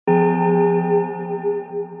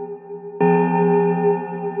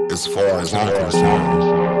as far as I'm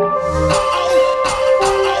concerned.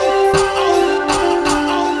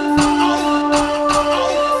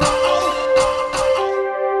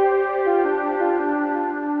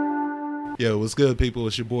 Yo, what's good, people?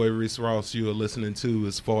 It's your boy Reese Ross. You are listening to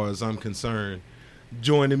As Far As I'm Concerned.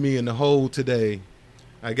 Joining me in the hole today,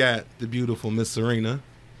 I got the beautiful Miss Serena.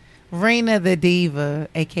 Rena the Diva,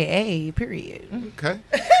 a.k.a. period. Okay.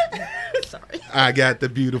 Sorry. I got the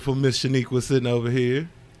beautiful Miss Shaniqua sitting over here.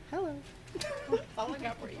 Hello. All I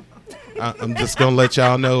got for you. I'm just going to let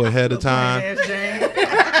y'all know ahead of time.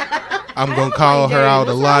 I'm going to call her out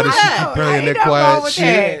a lot if she keep playing that quiet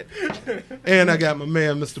shit. And I got my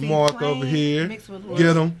man, Mr. Mark, over here.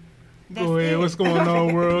 Get him. Go ahead. What's going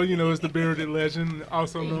on, world? You know, it's the bearded legend,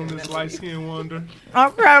 also known as Light Skin Wonder.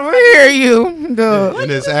 I'm trying to hear you. The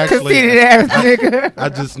And it's actually, conceited ass nigga. I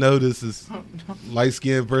just noticed it's light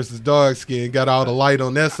skin versus dark skin. Got all the light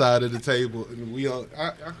on that side of the table. And we on,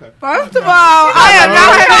 okay. First of all, I am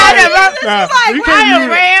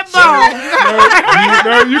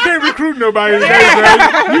No, you can't recruit nobody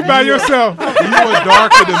today, bro. You by yourself. You are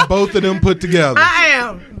darker than both of them put together. I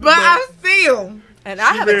am, but I still. And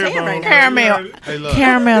I have a tan right now. Caramel. Hey, look,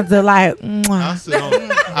 Caramel delight. I sit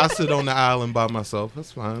on the island by myself.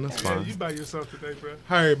 That's fine. That's Yeah, fine. you by yourself today, bro.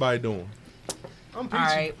 How everybody doing? I'm peachy. All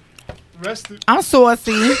right. Rested. I'm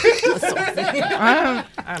saucy.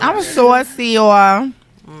 I'm saucy or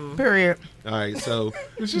period. All right, so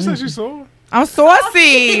Did she say she's sore? I'm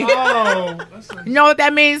saucy. Oh. You know what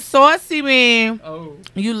that means? Saucy mean Oh.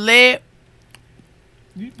 you lit.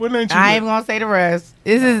 What ain't you? I ain't gonna say the rest.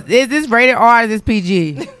 Is this rated R or is this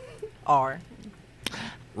PG? R.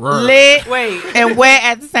 Lit Wait, and wet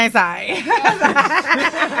at the same time.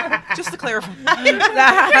 just to clarify. If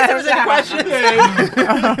there was any questions.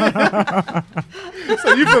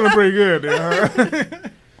 So you feeling pretty good, then, huh?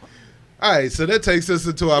 all right, so that takes us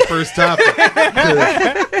into our first topic.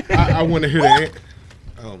 I want to hear the.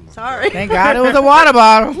 Oh my Sorry. Thank God it was a water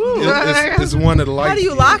bottle. It's one of the lights. How do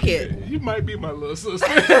you lock it? You might be my little sister.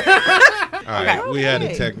 All right, Okay. we had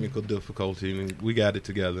a technical difficulty and we got it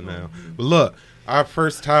together now. But look, our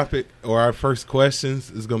first topic or our first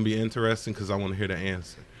questions is going to be interesting because I want to hear the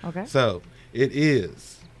answer. Okay. So it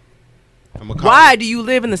is. I'm gonna call Why do you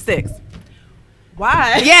live in the sticks?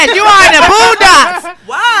 Why? Yes, you are in the boondocks.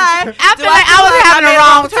 Why? I feel like I was having a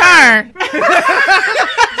wrong turn.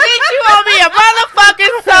 Bitch, you owe me a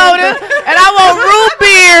motherfucking soda and I want root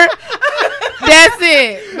beer. That's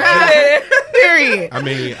it. Period. I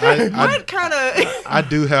mean, What kind of? I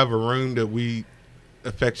do have a room that we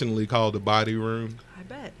affectionately call the body room. I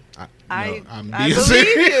bet. I'm I being believe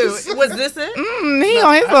serious. you. Was this it? He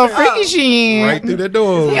on his little freaky shit. Right through the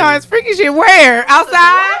door. He on his freaky shit. Where?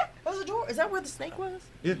 Outside? What was the door? Is that where the snake was?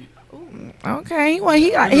 Yeah. Okay. Well,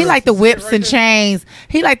 he like the whips and chains.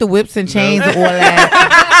 He like the whips and chains and all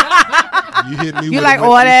that. You hit me. You with like a whip,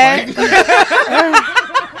 all you that?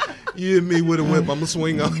 fight. You hit me with a whip. I'ma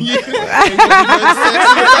swing on you.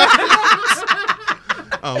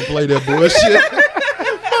 I don't play that bullshit.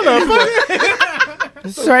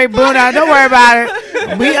 Straight boona. Don't worry about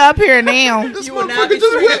it. We up here now. You will not be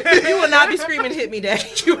screaming. You will not be screaming. Hit me, Dad.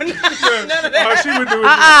 You will not. None of All that. she would do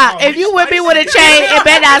is If you whip me with a chain, it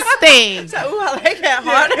better not sting. So, ooh, I like that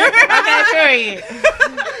harder. Okay, period.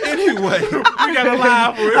 Anyway. we got a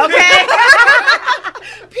live with. Okay.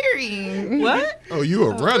 Period. What? Oh, you a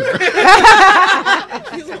runner.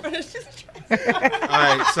 All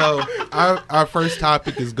right, so our first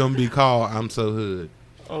topic is going to be called I'm So Hood.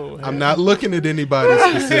 Oh, I'm not looking at anybody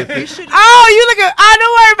specific. Oh, you look at. Oh,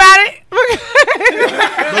 don't worry about it.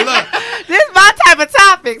 But look, This is my type of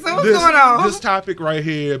topic. So what's going on? this topic right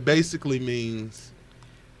here basically means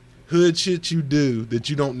hood shit you do that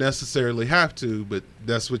you don't necessarily have to, but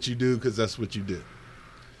that's what you do because that's what you do.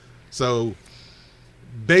 So,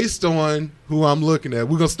 based on who I'm looking at,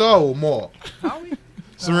 we're going to start with Mark.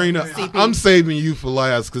 Serena, I'm saving you for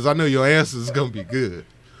last because I know your answer is going to be good.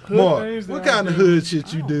 Mark, things that what I kind of do. hood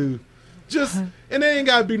shit you do? Just, and it ain't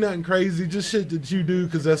got to be nothing crazy. Just shit that you do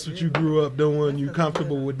because that's what you grew up doing. You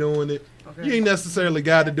comfortable with doing it. You ain't necessarily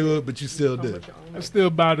got to do it, but you still do. I still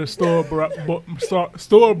buy the store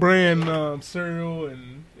brand cereal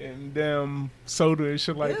and damn soda and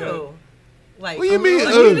shit like that. Ew. Like, What do you mean,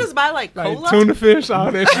 Like, ew? you just buy like Like cola? tuna fish,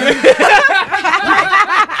 all that shit.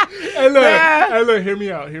 Hey, look, hear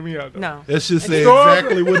me out. Though. No. That shit say Store-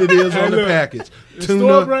 exactly what it is Hey, on the look, package. The Tuna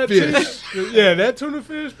store-brand fish. Yeah, that tuna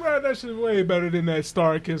fish, bro, that shit way better than that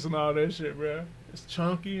Star Kiss and all that shit, bro. It's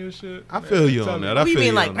chunky and shit. I feel you on that. I What do you feel mean,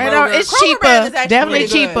 you like on I that. know, Kroger? it's Kroger cheaper. brand is actually Definitely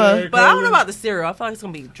pretty good. cheaper. But I don't know about the cereal. I feel like it's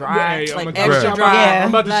gonna be dry, Hey, like I'm extra Right. dry. Yeah. I'm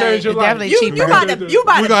about to Like, change your it's life. definitely You cheaper. buy the We're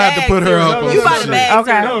bag gonna have to put her cereal. up on You buy some the shit. bag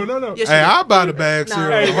Okay. cereal. No. Yes, Hey, you I'll buy the bag No.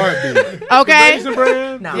 cereal in a heartbeat. Okay. Raisin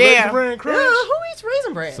Bran. No. The Yeah. Raisin Bran do. Crunch. Who eats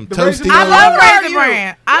Raisin Bran? Some The toasty. Raisin- I on love it. Raisin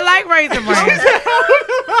Bran. I like Raisin Bran.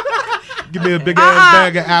 Give me a big ass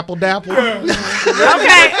bag of apple dapple.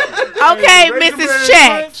 Okay, Raisin Mrs. Bran Check.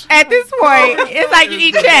 Crunch. At this point, it's like you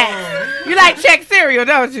eat Chex. You like Chex cereal,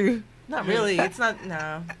 don't you? Not really. It's not.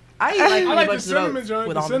 No. I eat like honey I like the bunches of cinnamon oats joint.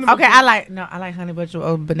 with The almonds. cinnamon Okay, I like honey bunch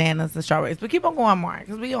of bananas and strawberries. But keep on going, Mark,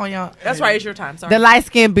 because we on your That's right. It's your time. Sorry. the light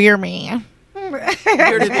skinned beer man.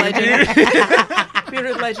 Bearded legend.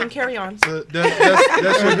 Bearded legend. Carry on. So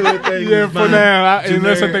that's your hood thing. Yeah, is for mine. now. Unless I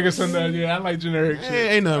Generic. think it's something. Yeah, I like generic shit.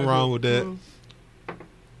 Hey, ain't nothing wrong with that.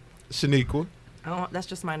 Shaniqua. That's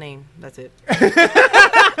just my name. That's it.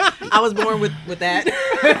 I was born with that.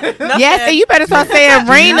 Yes, and you better start saying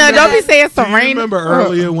Rena. Don't be saying Do you Serena. remember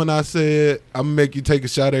earlier when I said I'm gonna make you take a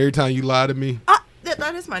shot every time you lie to me?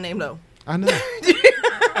 That is my name though. I know.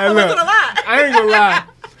 Hey, That look, wasn't a lie. I ain't gonna lie.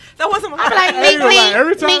 That wasn't a lie. I'm like, I ain't gonna lie.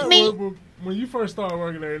 Every Neek, time neek. when you first started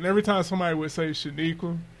working there, and every time somebody would say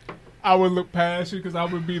Shaniqua, I would look past you because I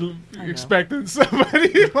would be expecting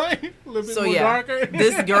somebody like a little bit So more yeah, darker.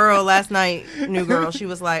 this girl last night, new girl, she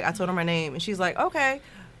was like, I told her my name, and she's like, okay.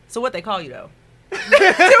 So what they call you though? She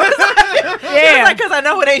was Yeah. like, because I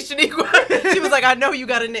know it ain't Shaniqua. She was like, I know you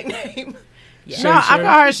got a nickname. No, I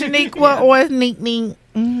call her Shaniqua or Neek Neek.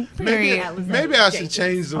 Period. Maybe I should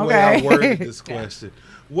change the way Okay. I worded this question.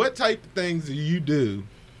 What type of things do you do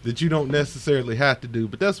that you don't necessarily have to do,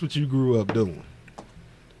 but that's what you grew up doing?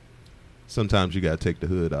 Sometimes you gotta take the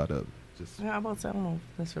hood out of it. Just Yeah, I don't know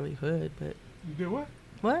if that's really hood, but You did what?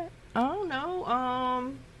 what? I don't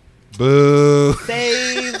know. boo.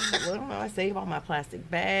 Save. I don't know. I save all my plastic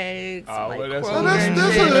bags, Oh, like well, that's Kroger that's- and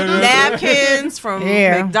that's shit. a- that's- napkins from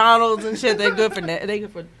Yeah. McDonald's and shit. They're good for they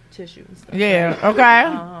good for tissue and stuff. Yeah.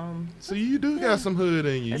 Okay. So you do got some hood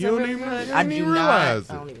in you. Is You that don't really even, hood? you I don't do even not. realize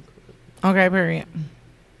I don't it. even. Okay. Period.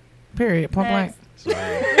 Period. Point blank.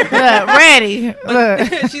 Next. Look, ready.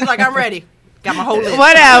 Look. She's like, I'm ready. Got my whole list.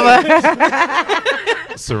 Whatever.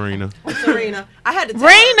 Serena, Serena. I had to tell her.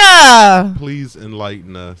 Rena. please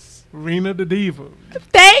enlighten us. Rena the Diva.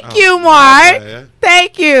 Thank you, My Mark. bad.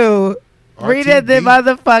 Thank you. Rita the RTD.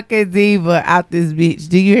 motherfucking diva out this bitch.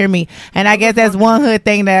 Do you hear me? And I guess that's one hood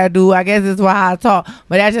thing that I do. I guess it's how I talk.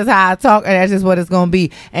 But that's just how I talk, and that's just what it's gonna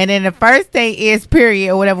be. And then the first thing is period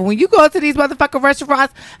or whatever. When you go to these motherfucking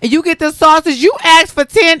restaurants and you get the sauces, you ask for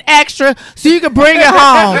 10 extra so you can bring it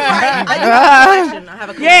home. I do have a collection. I have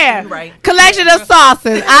a collection. Yeah, You're right. collection of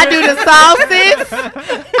sauces. I do the sauces.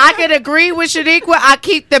 I can agree with Shaniqua. I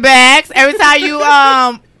keep the bags every time you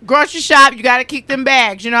grocery shop. You gotta keep them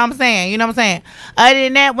bags. You know what I'm saying? You know what I'm saying? Other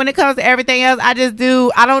than that, when it comes to everything else, I just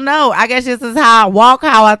do. I don't know. I guess this is how I walk,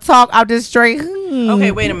 how I talk. I'm just straight. Okay,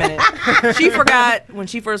 wait a minute. She forgot when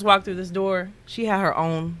she first walked through this door. She had her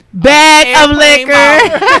own Bag of airplane liquor.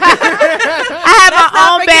 bottle. I have my not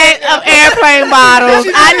own bag forget. of airplane bottles.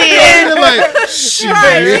 I did. You're like, shit.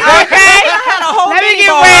 Okay. Had a whole Let me mini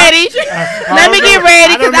get bar. ready. Let me get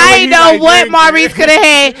ready because I ain't know what Mark. Maurice could have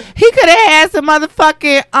had. He could have had some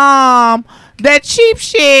motherfucking that cheap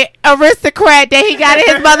shit aristocrat that he got in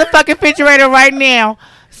his motherfucking refrigerator right now.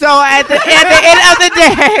 So at the end of the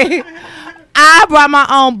day, I brought my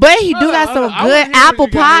own, but he do got some I good wanna hear apple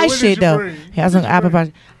what you got. pie What did shit you though. bring? He has some apple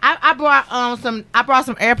pie. I brought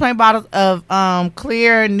some airplane bottles of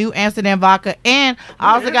clear New Amsterdam vodka, and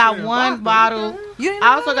I also got Amsterdam one vodka? bottle. You didn't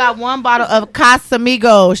I also got one bottle of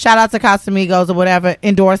Casamigos. Shout out to Casamigos or whatever.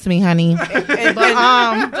 Endorse me, honey. And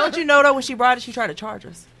don't you know though when she brought it, she tried to charge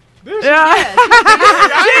us. Yeah. She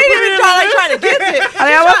didn't even try to get it. Oh,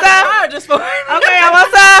 yeah, what's up? Charge us for it. Okay, y'all,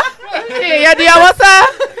 what's up? Yeah, y'all, what's up?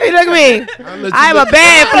 Hey, look at me. I'll let you I'm know. a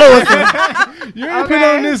bad influencer. You ain't put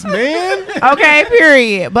on this man. Okay,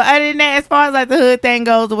 period. But other than that, as far as like the hood thing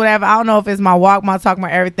goes or whatever, I don't know if it's my walk, my talk,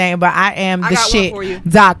 my everything, but I am I the got one for you.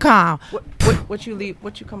 shit.com. What you leave?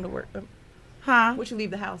 What you come to work? Huh? What you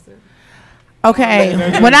leave the house in? Okay.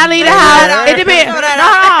 When I leave the house, it depends. Throw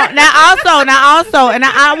No, now also, and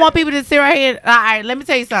I don't want people to sit right here. All right, let me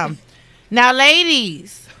tell you something. Now,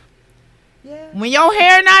 ladies, Yeah. when your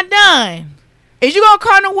hair not done, is you gonna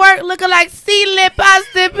come to work looking like Cile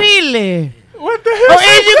Pastabile? What the Or hell?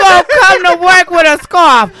 is you gonna come to work with a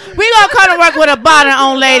scarf? We gonna come to work with a bonnet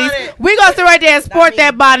on, ladies. We gonna sit right right there and sport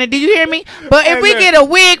that bonnet. Do you hear me? But if we get a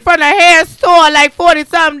wig from the hair store, like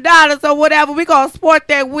 $40-something or whatever, we gonna sport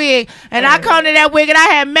that wig. And I come to that wig and I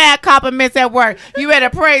had mad compliments at work. You better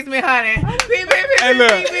praise me, honey. Hey,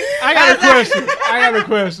 look, I got a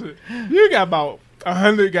question. You got about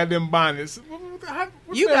 100 goddamn bonnets.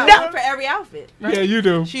 You got one for every outfit. Yeah, you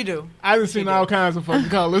do. She do. I done seen all kinds of fucking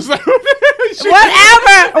colors. Whatever.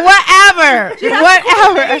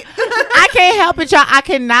 I can't help it, y'all. I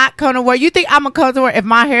cannot come to work. You think I'm gonna come to work if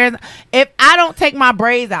I don't take my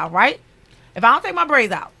braids out, right? If I don't take my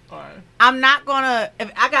braids out, I'm not gonna.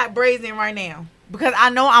 If I got braids in right now, because I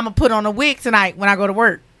know I'm gonna put on a wig tonight when I go to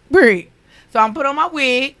work. Period. So I'm put on my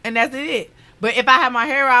wig and that's it. But if I have my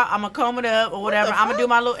hair out, I'm gonna comb it up or whatever. I'm gonna do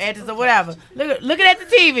my little edges or whatever. Looking at the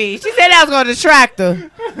TV. She said that was gonna distract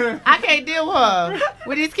her. I can't deal with her.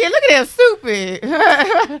 With these kids, look at them stupid.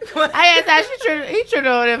 I asked her, he tripped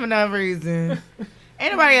over there for no reason.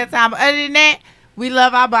 Ain't nobody got time. But other than that, we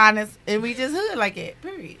love our bonnets and we just hood like it.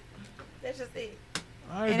 Period. That's just it.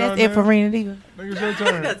 And that's it for Rena Diva. It's your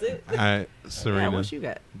turn. That's it. All right, Serena, What you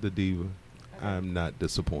got? the diva. I'm not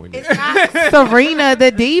disappointed. It's not Serena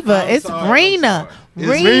the Diva. It's Rena. It's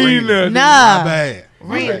Rena. My bad.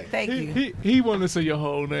 Rena. Thank you. He wanted to say your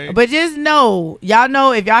whole name. But just know, y'all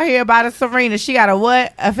know if y'all hear about a Serena, she got a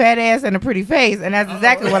what? A fat ass and a pretty face. And that's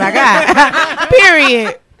exactly what I got.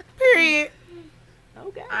 Period. Okay.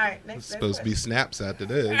 All right. It's supposed to be snaps after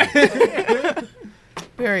this.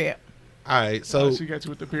 Period. All right, so she got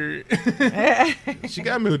you with the period. she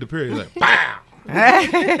got me with the period. Like, pow!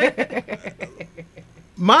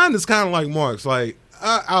 Mine is kind of like Mark's. Like,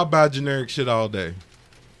 I'll buy generic shit all day.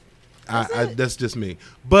 That's just me.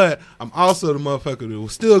 But I'm also the motherfucker that will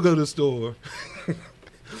still go to the store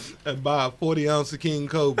and buy a 40-ounce of King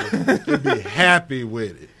Cobra and be happy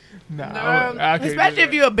with it. I can't Especially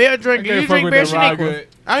if you're a beer drinker. You drink beer, Shaniqua.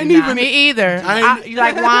 I ain't even. Me either. You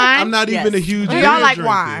like wine? I'm not even a huge Do beer y'all like drinker.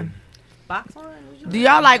 wine? Box wine? Do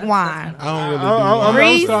y'all like wine? I don't really do wine.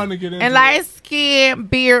 I'm starting to get into and light skinned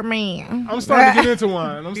beard man. I'm starting to get into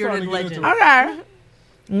wine. I'm starting to get into it. Okay.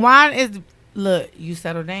 Wine is you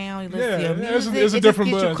settle down, you listen to your music. It's a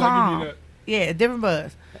different buzz. You calm. I'll give you that. Yeah, different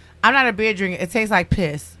buzz. I'm not a beer drinker. It tastes like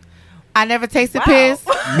piss. I never tasted Wow. piss.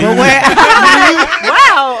 But Wow.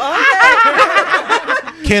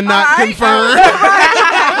 Cannot confirm.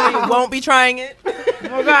 Won't be trying it.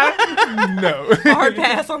 No. Hard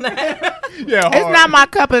pass on that. Yeah, hard. It's not my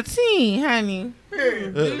cup of tea, honey.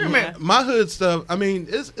 My hood stuff, I mean,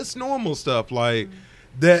 it's normal stuff. Like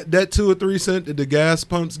that 2 or 3 cent that the gas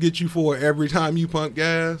pumps get you for every time you pump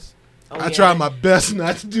gas. I try my best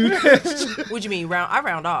not to do that. What you mean? I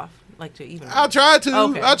round off. Like to even. I tried to.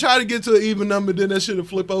 Okay. I tried to get to an even number, then that shit would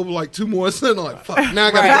flip over like 2 more cents. I'm like, fuck, now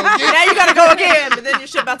I gotta go again. Now you gotta go again, but then your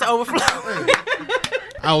shit about to overflow.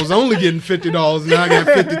 I was only getting $50, now I got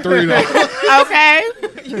 $53. Okay.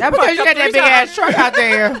 That's because you got that big ass truck out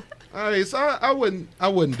there. All right, so I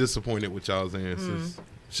wasn't disappointed with y'all's answers.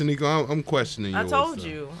 Shaniqua, I'm questioning I yours. told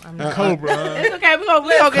you. I'm not. Cobra. It's okay. We're gonna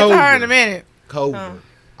get to her in a minute. Cobra.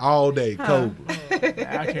 All day, Cobra.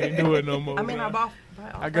 I can't do it no more. I mean, man. I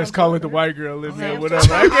I guess call it the white girl in there, Okay.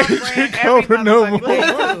 whatever. I can't Cobra no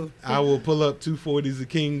more. I will pull up 240s of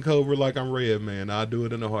King Cobra like I'm Red Man. I'll do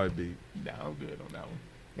it in a heartbeat. Nah, I'm good on that one.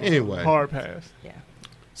 Anyway. Hard pass. Yeah.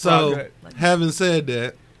 So, Okay. having said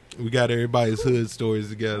that, we got everybody's hood stories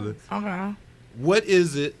together. Okay. What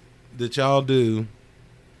is it that y'all do?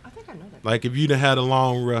 I think I know that. Like, if you done had a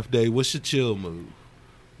long, rough day, what's your chill move?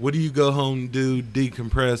 What do you go home and do?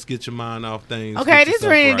 Decompress, get your mind off things. Okay, get this is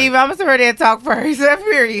yourself Rena right. Diva. I'm gonna sit right there and talk first.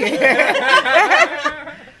 Period.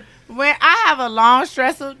 When I have a long,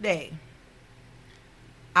 stressful day,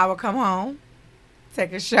 I will come home,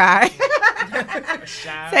 take a shot.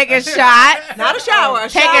 Take a shot. Not a shower.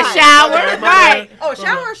 Take a shower. Right. Oh,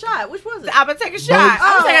 shower or shot? Which was it? I'm gonna take a shot.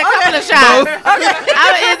 I'm gonna take a Oh, couple of shots.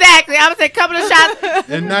 Exactly. I'm gonna take a couple of shots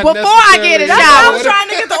And not before I get in the necessarily- I shower. was trying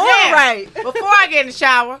to get the order Yeah. right. Before I get in the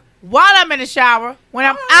shower, while I'm in the shower, when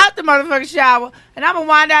I'm out the motherfucking shower, and I'm gonna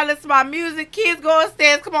wind down, listen to my music. Kids go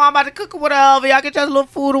upstairs. Come on, I'm about to cook or whatever. Y'all get your little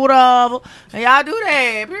food or whatever, and y'all do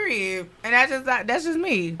that. Period. And that's just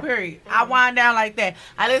me. Period. I wind down like that.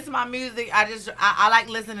 I listen to my music. I like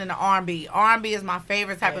listening to R&B. R&B is my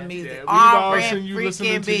favorite type of music. Yeah, we've all R&B seen you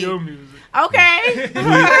listening to freaking your B. music. Okay.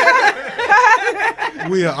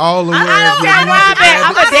 We are all aware I don't of care your where I'm music at.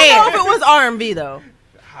 I'm habits. a I don't know if dance. it was R&B though.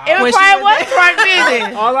 It When was she probably was was rock music.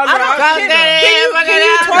 All I know, Can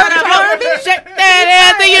you twerk to R&B? Shake that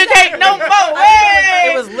ass till you can't no more. Hey.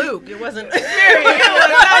 It was Luke. It wasn't.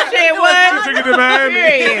 It was. Take it to Miami.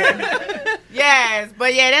 Period. Yes,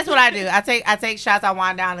 but yeah, that's what I do. I take shots. I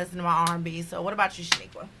wind down, listen to my R&B. So what about you,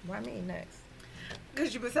 Shaniqua? Why me next?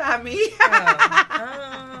 Because you beside me.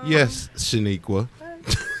 Yes, Shaniqua.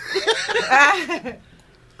 I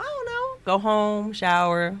don't know. Go home,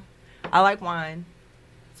 shower. I like wine,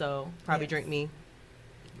 so probably drink me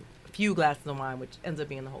a few glasses of wine, which ends up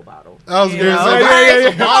being the whole bottle. I was Yeah. gonna say, Yeah.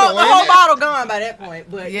 that's a bottle, The ain't whole it? bottle gone by that point,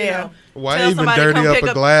 but Yeah. you know, Why tell even somebody dirty come up pick a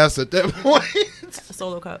up- glass at that point? a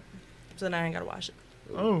solo cup, so then I ain't gotta wash it.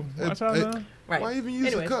 Oh, watch out now. Right. Why even use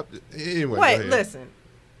Anyways. a cup? Anyway, go Wait, ahead. listen.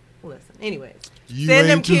 Anyways, You send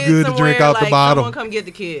them ain't too kids good to somewhere, drink out like, the bottle. Someone come get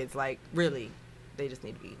the kids. Like, really, they just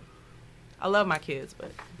need to be. I love my kids,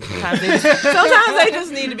 but sometimes they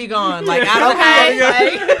just need to be gone. Like, out of the Okay.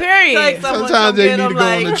 house. Like, Period. like someone Sometimes come they get need to them, go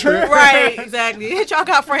on like, a trip. Right, exactly. Y'all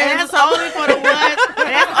got friends And or that's something? only for the ones.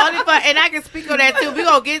 That's only for, and I can speak on that too. We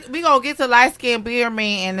gonna get to light skinned beer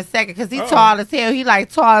man in a second because he tall as hell. He like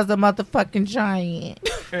tall as a motherfucking giant.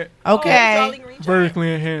 Oh, Okay, Jolly Green Giant.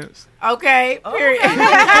 Vertically enhanced. okay. Period.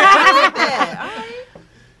 Yeah,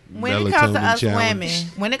 When it comes to Melatonin us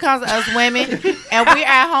challenge. women, and we're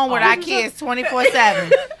at home with our kids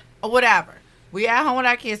 24/7 or whatever. We at home with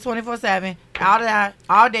our kids 24/7,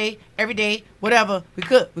 all day, every day, whatever. We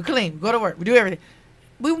cook, we clean, we go to work, we do everything.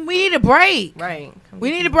 We need a break. right.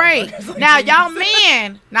 We need a break. Now, y'all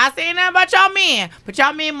men, not saying nothing about y'all men, but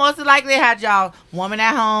y'all men most likely had y'all woman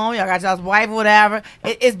at home, y'all got y'all's wife or whatever.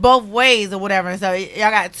 It's both ways or whatever. And so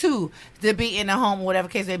y'all got two to be in the home or whatever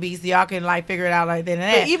case it be, so y'all can like figure it out like that and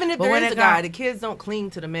that. But even if there when is it a guy, come- the kids don't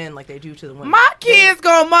cling to the men like they do to the women. my kids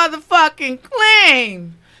gonna motherfucking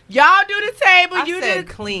clean. Y'all do the table, I you do said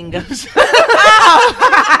the cling.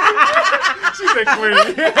 She said clean.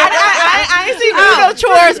 I ain't seen you no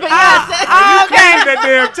chores, but yes. okay. That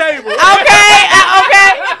damn table. Okay.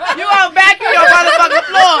 You gonna vacuum your motherfucking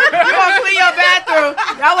floor. You gonna clean your bathroom.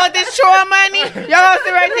 Y'all want this chore money? Y'all gonna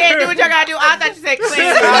sit right there and do what y'all gotta do. I thought you said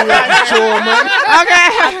clean. Chore money.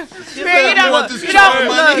 Okay. Man, you know, want this you know,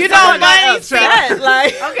 chore money? you know money speaks. Upset,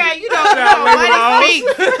 like, Okay, you know money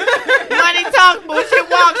speaks. Money talk, bullshit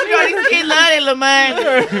walks. You know these kids love that little money.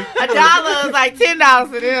 $1 is like $10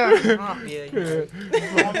 for them.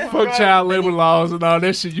 yeah. Fuck child labor laws and all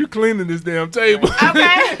that shit. You cleaning this damn table.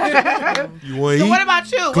 Okay. You want to So eat? what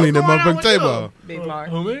about you? Clean the What's going on motherfucking with table you? off. Big Mark.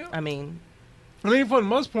 Who, me? I mean, I mean, for the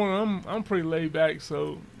most part, I'm pretty laid back.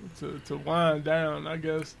 So to wind down, I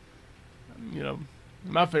guess, you know,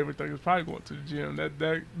 my favorite thing is probably going to the gym.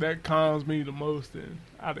 That calms me the most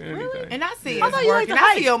out of anything. And I see I it thought you liked working. to I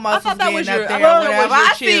hike. see your I muscles thought that getting was up your- there I or thought that was whatever. your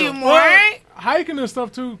I see you chill. more. Hiking and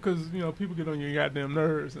stuff too, because you know people get on your goddamn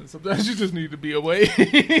nerves, and sometimes you just need to be away. yeah,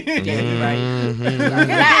 you're right.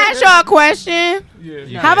 Can I ask y'all a question?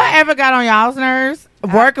 Yeah. Have I ever got on y'all's nerves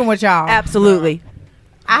working with y'all? Absolutely.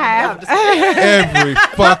 I have. Every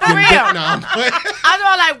fucking real. day. No, I'm playing. I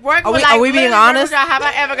know, like working Are we- with like. are we being literally working honest? with y'all, have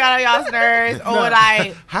I ever got on y'all's nerves or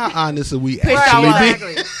like? How honest are we Piss y'all actually off.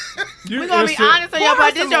 being? You We gonna be instant- honest on your,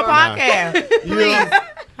 but this your Nah. podcast. You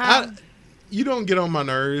know, you don't get on my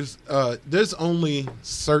nerves. There's only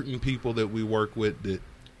certain people that we work with that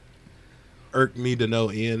irk me to no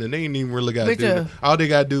end, and they ain't even really got to Me do too. that. All they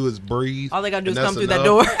got to do is breathe. All they gotta do is and come that's through that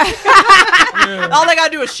enough. door. All they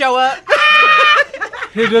gotta do is show up.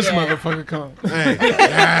 Here this motherfucker come. Hey,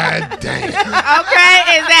 God damn.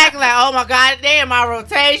 Okay, exactly. Like, oh my god, they in my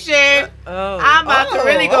rotation. Oh, I'm about to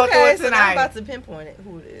really go through it so now tonight. I'm about to pinpoint it.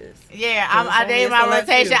 Who it is? Yeah, So it's I only did a my select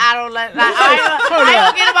rotation. few. I don't let. Like, I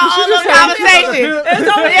don't get about all those conversations.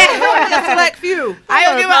 It's only a select few. I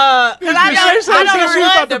don't give a. Cause I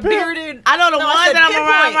know The bearded. I know the No, I ones said that I'm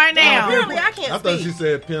around pinpoint. right now. Apparently, I can't I thought speak. she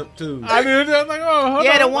said pimp too. I did. I was like, oh, hold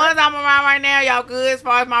Yeah, on. the ones I'm around right now, y'all good as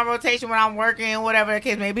far as my rotation when I'm working, whatever the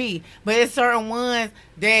case may be. But it's certain ones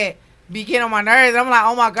that be getting on my nerves. I'm like,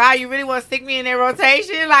 oh my god, you really want to stick me in their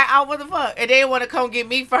rotation? Like, oh, what the fuck? And they want to come get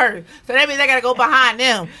me first. So that means I gotta go behind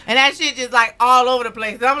them. And that shit just like all over the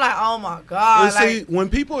place. And I'm like, oh my god. Well, see, Like, when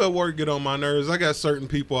people at work get on my nerves, I got certain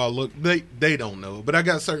people I look. They don't know, but I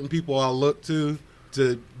got certain people I look to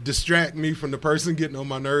distract me from the person getting on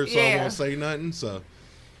my nerves, so I Yeah. won't say nothing. So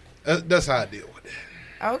that's how I deal with it.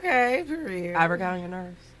 okay, period. I ever got on your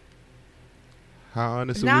nerves? How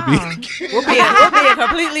honest No. would we be? We're being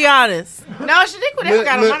completely honest. No, Shaniqua never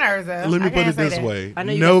got on my nerves though. Let me I put can't it say this that. way: I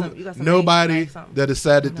know you got some nobody names, like something. that is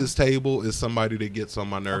sat at this table is somebody that gets on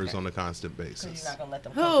my nerves Okay. on a constant So basis. you're not gonna let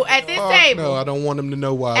them. Who at this Fuck table? no, I don't want them to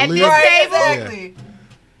know why I At live. this table? Exactly.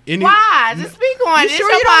 Any Why? Just speak on it. It's sure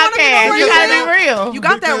your you don't wanna be podcast. on You radio? gotta be real. You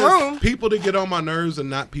got that because room. People that get on my nerves are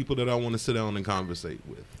not people that I want to sit down and conversate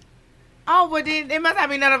with. Oh, well then it must not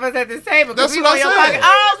be none of us at this table. 'Cause That's we what on your I said.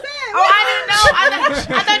 podcast. I didn't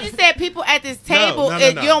know. I thought you said people at this table. No.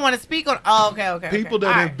 You don't want to speak on. Oh, okay. People okay. that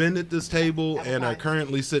All have right. been at this table and are fine.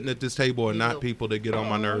 currently sitting at this table are not people that get on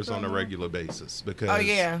my nerves on a regular basis because Oh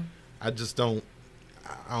yeah. I just don't.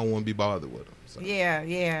 I don't want to be bothered with them. So.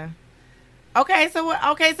 Yeah. Okay, so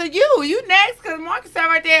you next because Marcus sat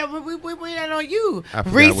right there. We ain't on you. I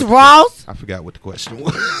forgot Reese what the- Ross, I forgot what the question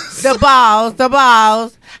was. the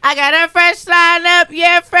balls. I got a fresh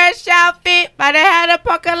lineup, fresh outfit, but I had a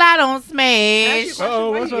poker lot on Smash.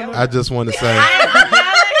 Oh, what's up? I just want to say.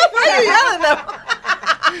 Why are you yelling though?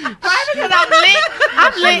 Why? Because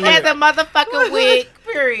I'm lit as a motherfucking wig.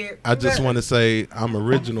 Period. I just want to say I'm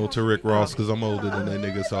original to Rick Ross because I'm older than that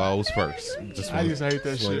nigga, so I was first. I wanna- just hate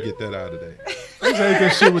that just wanna shit. get that out of there. I just hate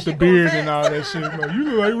that shit with the beard and all that shit. Like, you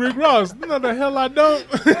look like Rick Ross. No, the hell I don't.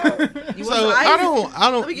 You So want some ice? I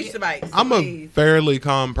Let me don't. get you some ice. I'm a please. fairly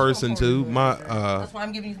calm person too. That's why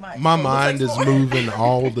I'm giving you some ice. My So, mind is looks like moving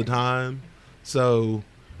all the time. So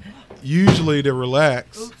usually to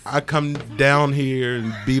relax, I come down here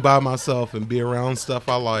and be by myself and be around stuff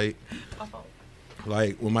I like.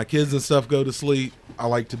 Like when my kids and stuff go to sleep, I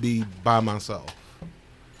like to be by myself.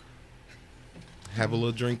 Have a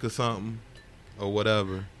little drink or something or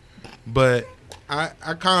whatever. But I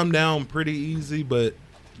calm down pretty easy, but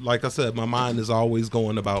like I said, my mind is always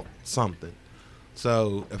going about something.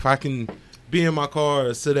 So if I can be in my car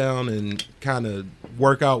or sit down and kind of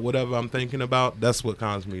work out whatever I'm thinking about, that's what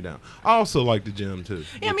calms me down. I also like the gym too.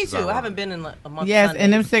 Yeah, which me is too. I ironic. haven't been in like a month. Yes, Sunday.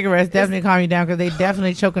 and them cigarettes definitely calm you down because they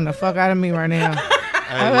definitely choking the fuck out of me right now.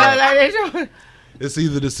 Hey, look, Like, they choking- it's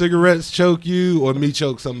either the cigarettes choke you or me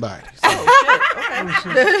choke somebody. So,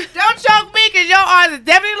 Don't choke me because your arms are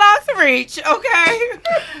definitely lost to reach. Okay.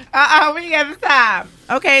 We got the time.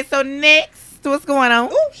 Okay, so next, what's going on?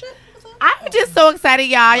 Oh shit. What's up? I'm just so excited,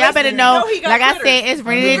 y'all. Y'all better know. No, he got Like I Twitter. said, it's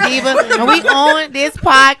Renee the Diva, and we on this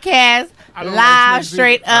podcast I don't live, like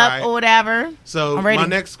straight up, Alright. or whatever. so I'm ready. my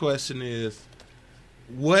next question is,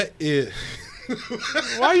 what is?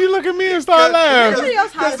 Why you look at me and start laughing? Everybody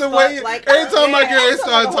else hot That's as the fuck, way. like, Every time I yeah, get ready to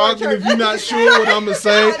start I'm talking talking, about if you're not sure what I'm gonna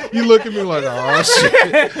say, you look at me like, oh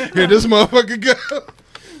shit, here this motherfucker go.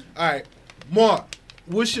 All right, Mark,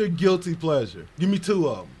 what's your guilty pleasure? Give me two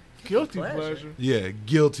of them. Guilty Pleasure. pleasure. Yeah,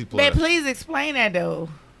 guilty Man, pleasure. please explain that though.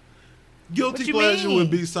 Guilty What you pleasure mean?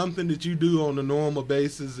 would be something that you do on a normal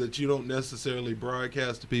basis that you don't necessarily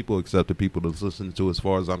broadcast to people, except the people that's listening to, as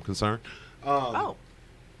far as I'm concerned. Oh,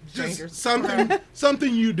 Just strangers.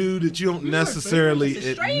 something you do that you don't necessarily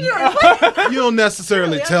stranger. you don't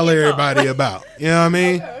necessarily Yeah, tell you talk. everybody about. You know what I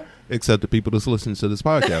mean? Except the people that's listening to this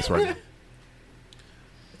podcast right now.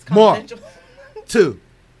 Mark, Confidential. two.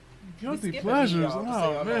 Guilty pleasures.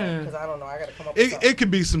 Oh, man. Because I don't know. I gotta come up with It something. could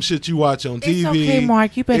be some shit you watch on TV. It's okay,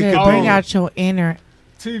 Mark. You better It could bring be- out your inner.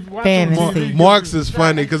 TV, watch Fantasy. on TV. Mark's is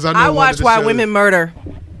funny because I know I one watch of the Why shows- Women Murder.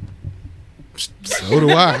 So do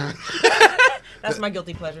I. That's my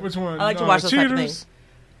guilty pleasure. Which one? I like to watch those type of Cheaters? things.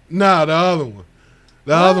 Nah, the other one.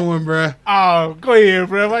 The other one, bruh. Oh, go ahead,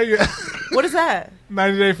 bro. Why you What is that?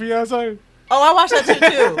 90 Day Fiancé? Oh, I watch that shit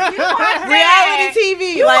too. Reality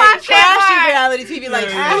TV, like watch that trashy part. reality TV, like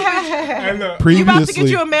Hey, look. you about to get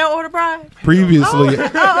Previously, you a mail order bride? previously,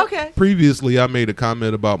 Oh, okay. previously, I made a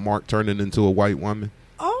comment about Mark turning into a white woman.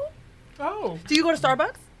 Oh, Oh. do you go to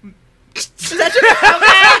Starbucks? Is that your?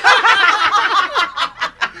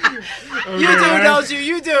 You do, don't you?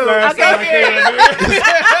 You do. Last Okay, time I here.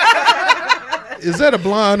 came Is that a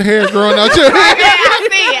blonde hair growing out your head? I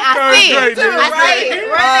see it. I see Straight, it. dude. I see it.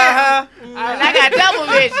 Right there. And I got double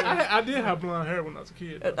vision. I did have blonde hair when I was a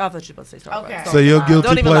kid. I thought you were about to say Starbucks. Okay. So your Don't guilty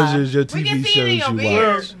even lie. pleasure is your We can TV see it in shows your you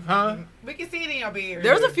beard. watch. Huh? We can see it in your beard.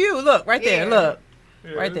 There's a few. Look right there. Yeah. Look.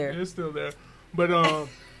 Yeah, Right there. It's still there. But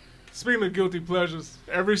speaking of guilty pleasures,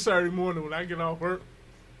 every Saturday morning when I get off work,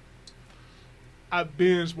 I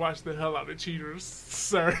binge watch the hell out of Cheaters.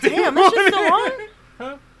 Saturday Damn, that shit's still morning. on.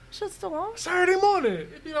 Huh? Shit's still on. Saturday morning.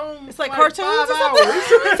 It be on It's like cartoons or 5 something.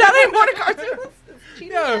 hours. Saturday morning cartoons.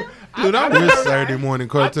 Yeah. Dude, I wish Saturday morning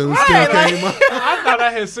cartoons still Right, like- came up. I thought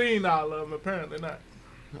I had seen all of them. Apparently not.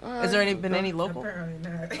 Has there been any local?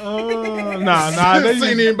 Nah. They Seen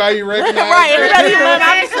used, anybody you recognize? Right, everybody Yeah. look,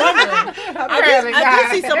 I'm just wondering. Apparently I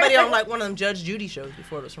not. did see somebody on like one of them Judge Judy shows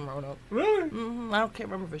before it was from Roanoke. really? I can't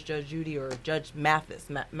remember if it's Judge Judy or Judge Mathis.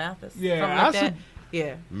 Mathis? Yeah, something I like see- that.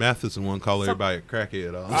 Yeah. Matheson won't call everybody a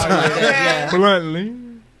crackhead all the Oh, time. yeah. Bluntly.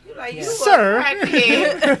 You like, you Sir. a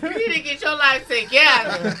crackhead. You need to get your life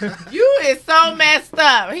together. You is so messed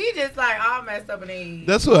up. He just like all messed up in the head.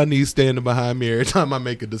 That's what I need standing behind me every time I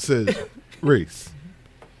make a decision. Reese.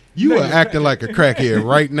 You are acting like a crackhead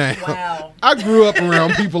right now. Wow. I grew up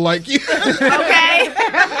around people like you.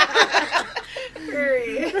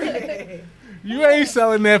 Okay. You ain't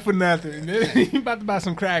selling that for nothing. You about to buy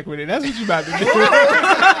some crack with it. That's what you about to do.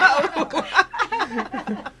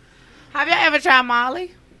 Have y'all ever tried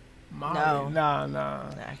Molly? No. Nah.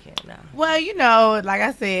 I can't. No. Well, like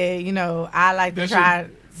I said, I like to That's try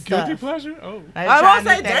Guilty stuff. pleasure? Oh. Like I trying was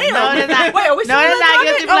gonna say, new things. damn. No, it's not. Wait, are we No, it's still not on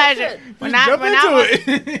guilty topic? Oh, pleasure. shit. When Just jump I was, into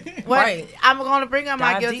it. Right. I'm gonna bring up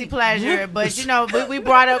my Dive guilty deep. pleasure, but we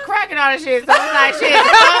brought up crack and all that shit, so it's like shit.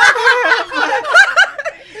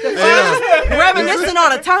 Reminiscing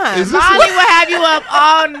on a time. Is this, Molly would have you up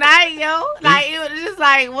all night, yo. Like it was just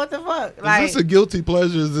like, what the fuck? Like, is this a guilty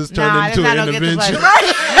pleasure? Is this turned nah, into it's an not no guilty intervention?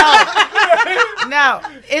 pleasure. No,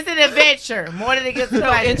 it's an adventure more than a guilty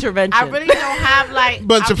pleasure. intervention. I really don't have like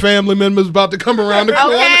Bunch of family members about to come around the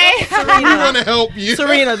corner. Okay. We want to help you.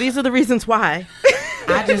 Serena, these are the reasons why.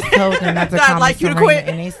 I just told them not to I'd call like me you to Serena, quit.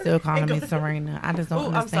 and they still calling me Serena. I just don't Oh,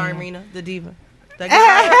 I'm understand. sorry, Rena, the diva. I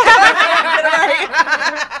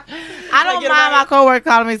don't Get it mind right. my coworker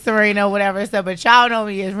calling me Serena or whatever stuff, but y'all know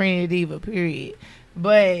me as Rena Diva, period.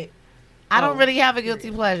 But I don't really have a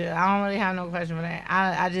guilty pleasure. I don't really have no question for that.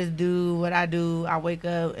 I just do what I do. I wake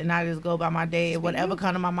up and I just go by my day. Whatever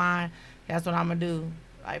comes to my mind, that's what I'm gonna do.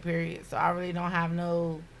 Like, period. So I really don't have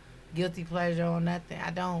no guilty pleasure or nothing.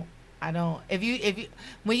 I don't. If you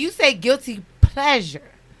when you say guilty pleasure,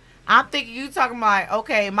 I'm thinking you talking about like,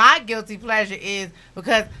 okay, my guilty pleasure is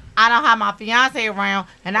because I don't have my fiance around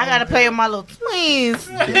and I gotta play with my little twins.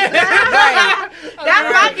 Right.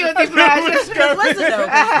 That's my guilty pleasure. Listen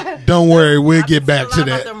though, Don't worry, we'll get back to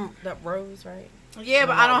that. That rose, right? Yeah,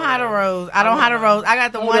 but I don't have the rose. I don't have the rose. I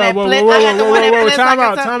got the one that Whoa, flip. whoa, I got the whoa, one that whoa, flips. Time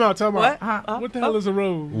like out. What? Huh? What the hell is a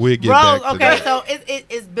rose? We'll get Rose, back to okay, that. so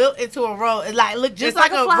it's built into a rose. It like look just It's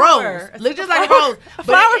like like, a a flower. rose. It's Look like just a like a flower. rose. A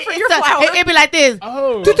flower for your flower. It be like this.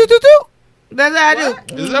 Oh. Toot, toot, toot, toot. That's what I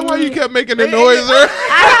do. Is that why you kept making the noise there?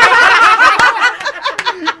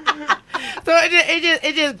 So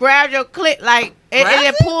it just grabs your clit like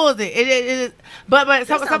it pulls it. It but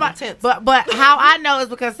sounds somebody intense. but how I know is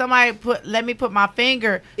because somebody let me put my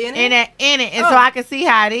finger In in it? it, and so I can see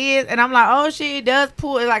how it is, and I'm like, oh shit, it does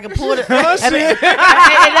pull it like it pulled it. Oh, shit. It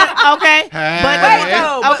does, okay,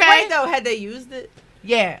 Wait though, had they used it?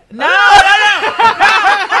 yeah, no. Oh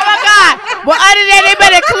my god! Well, other than that, they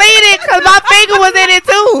better clean it because my finger was in it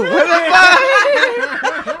too. What the fuck?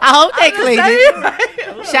 I hope they cleaned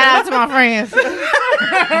it. Shout out to my friends. But,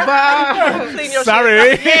 Clean your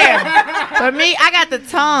Sorry. yeah, for me, I got the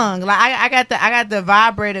tongue. Like I got the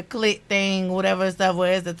vibrator clit thing, whatever stuff.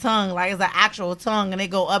 Where it's the tongue, like it's an actual tongue, and they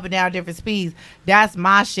go up and down different speeds. That's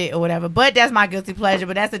my shit or whatever. But that's my guilty pleasure.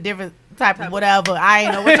 But that's a different type of whatever. I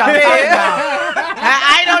ain't know what y'all talking about.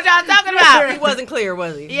 I ain't know what y'all talking about. He wasn't clear,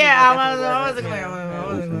 was he? Yeah, He I definitely wasn't clear.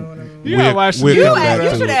 You gotta watch the we'll You, come nigga, back you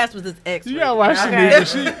to should it. ask with his ex. You gotta watch the Okay.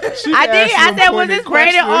 nigga. She I did. I said, was this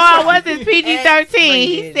rated R? Was this PG-13?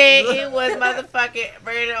 He Rated. said it was motherfucking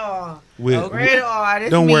rated R. We'll- Rated R. This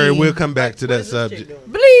Don't me. worry, we'll come back to that subject.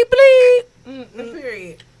 Bleep bleep.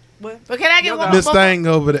 Period. What? But can I get one Miss more? Thing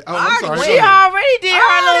over there. Oh, I'm Alright, sorry. wait. She Go ahead. already did I her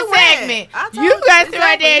already little went. segment. I told You you. guys sit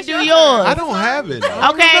right there and do It's your turn. yours. I don't have it.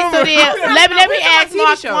 Okay, so then let me We talking ask about TV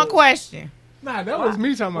Mark shows. one question. Nah, that was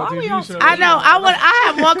me talking about Why we TV on shows. I know. I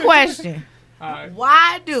have one question. Alright.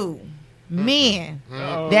 Why do men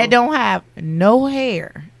Uh-oh. that don't have no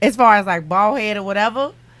hair, as far as like bald head or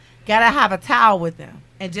whatever, gotta have a towel with them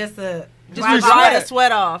and just Just dry dry my- the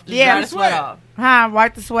sweat off. Just Yeah, dry the sweat off.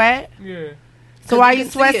 wipe the sweat. Yeah. So 'Cause why you you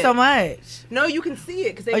can sweat see it. so much? No, you can see it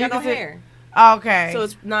because they Oh, you got no can see it? hair. Okay. So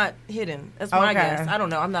it's not hidden. That's my Okay. guess. I don't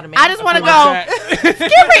know. I'm not a man. I just want to Like go. that.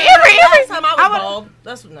 Skibbery, Last time I I was would- bald.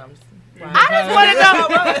 That's what. No, I'm just, I just want to go.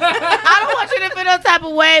 I don't want you to feel no type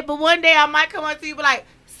of way, but one day I might come up to you and be like,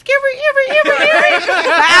 skibbery,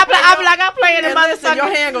 like, I'm playing the and listen, your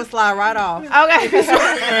motherfucker. hand gonna slide right off. Okay.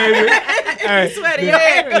 Hey, Sweaty.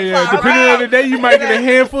 yeah, depending on the day, you might get a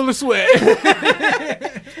handful of sweat.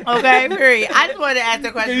 Okay, period. I just wanted to ask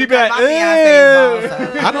the question You because be my like, fiance is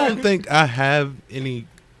bald. So. I don't think I have any.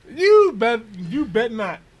 You bet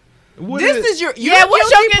not. What This is- is your Yeah, what's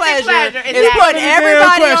your guilty guilty pleasure? Is Exactly. putting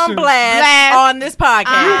everybody Question. on blast Blast. on this podcast.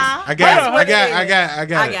 Uh-huh. I got Hold on. it. I got I it.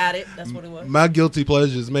 got it. That's what it was. My guilty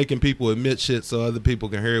pleasure is making people admit shit so other people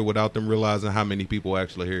can hear it without them realizing how many people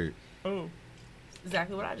actually hear it. Oh.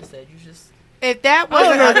 Exactly what I just said. You just If that was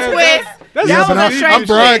Oh, no, a twist, That's Yeah, That but was a I'm straight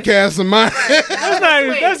broadcasting mine. That's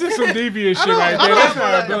That's just some devious shit right there. That's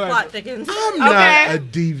not The good. plot thickens. I'm Okay. not a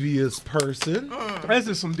devious person. That's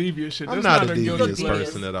just some devious shit. I'm That's not a guilty devious devious. pleasure.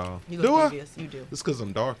 person at all. You Do look I? devious. You do. It's because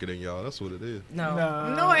I'm darker than y'all. That's what it is. No.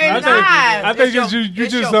 Nah. No, it's I not. think It's you your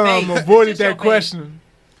just face. avoided It's your that face. question.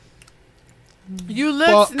 You look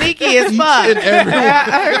Fuck sneaky as each fuck. and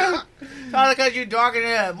every- All because you darker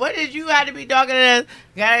than us. What did you have to be darker than us?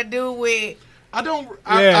 Got to do with? I don't.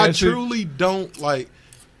 Yeah, I that's it. truly don't like.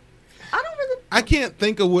 I don't really. I can't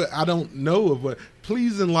think of what I don't know of. What?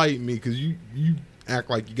 Please enlighten me, because you act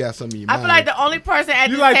like you got something in your I mind. feel like the only person at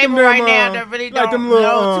You this like table them right now them, that really like don't them little,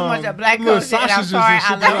 know too much of black little culture. And I'm sausages sorry, and I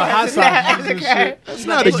shit, little hot love sausages and it. shit. That's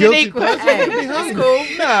not a It's guilty unique. pleasure. Hey, Be it's hungry. cool.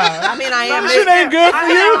 I mean, I am. That shit ain't good for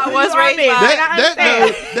you. I was raised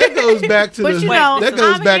by. That goes back to But the you know, that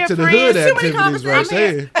goes I'm back here to the for hood you. Too many activities right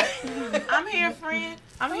conversations. there. I'm here, friend.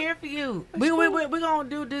 I'm here for you. We gonna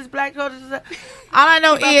do this black culture stuff. All I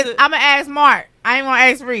know is to- I'm gonna ask Mark. I ain't gonna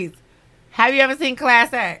ask Reese. Have you ever seen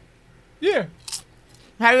Class Act? Yeah.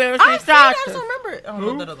 Have you ever I seen seen it, I Shots? just don't remember it. I don't know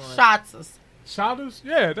Who? what that other one. Shots. Shotters?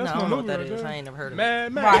 Yeah, No, that's I my don't know movie what that right is. there. I ain't never heard of it.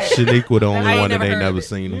 Mad Max. Right. Shaniqua the I only ain't one that never ain't heard of never it.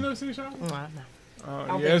 seen You them. never seen Shotters? No. Oh, don't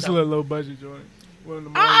yeah, think it's so. a little low budget joint. One of the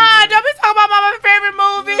Don't be talking about my favorite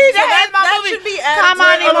movie. that my movie. should be added Come to-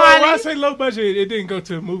 on, When I Marley. say low budget, it didn't go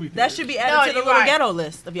to a movie theater. That should be added No, to the you're little right. ghetto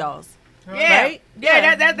list of y'all's. Yeah, Right?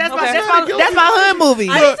 yeah. That's Okay. my hood movie.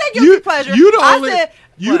 I didn't say guilty pleasure. You the I only said-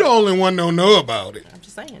 you the What? only one don't know about it, I'm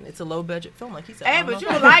just saying, it's a low budget film, like he said. Hey, I don't but you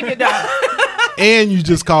know. would like it though. and you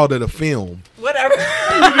just called it a film. Whatever.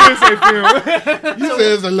 You did say film. You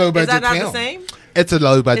said it's a low Is budget that not film. the same? It's a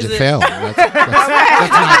low budget Is it- film. That's not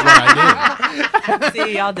what I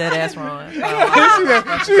See, y'all dead ass wrong. She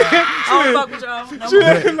I don't fuck with y'all. No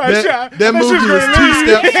more. did. Like, That movie is two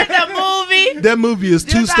steps. the movie. That movie is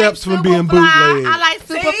two Just steps like from being Superfly. bootlegged. I like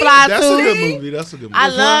Superfly That's a too. good movie. That's a good movie. I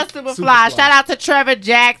love Superfly. Shout out to Trevor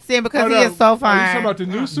Jackson because he is so Are you talking fine. about the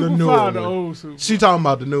new The Superfly new or the one. old Superfly? She talking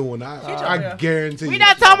about the new one. I guarantee. We you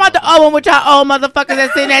not she talking about the old one with y'all old motherfuckers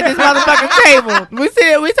that sitting at this motherfucking table.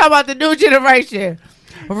 We talking about the new generation.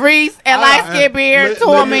 Reese and light skin beard,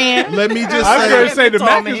 Torment. Let me just I was going to say. say the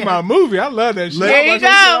Mac Man. is my movie. I love that shit. Here you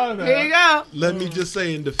go. Here Here you go. Let me just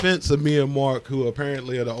say, in defense of me and Mark, who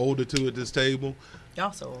apparently are the older two at this table,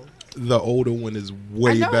 Y'all so old. the older one is I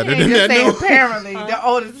way know better he than ain't just that. say new- apparently. The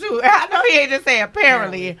oldest two. I know he ain't just say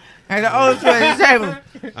apparently. And the oldest two at the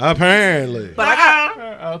table. Apparently. But I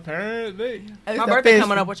got Apparently. my birthday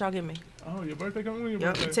coming up. What y'all give me? Oh, your birthday coming? When your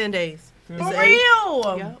Yep, birthday? 10 days. For It's the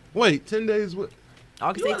real. Yep. Wait, 10 days. What?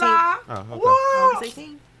 August You 18th. lie. Oh, okay. What? August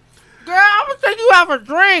 18th. Girl, I'm gonna take you out for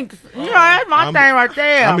drinks. You know, that's my I'm- thing right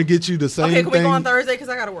there. I'm gonna get you the same Okay, can we thing. go on Thursday? Because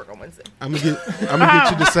I got to work on Wednesday. I'm gonna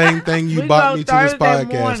get you the same thing you We bought go me to this Thursday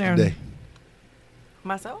podcast morning. today.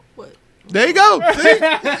 Myself? What? There you go. See?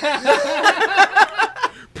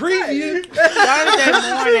 Preview. Thursday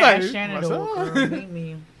morning at Like, Shenandoah. what's Girl, meet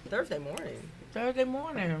me. Thursday morning. Thursday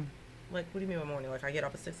morning. Like, what do you mean by morning? Like, I get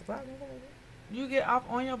off at 6 o'clock? You get off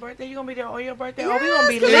on your birthday? You gonna be there on your birthday? Yes, oh, we gonna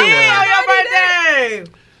be 'cause lit I'm on your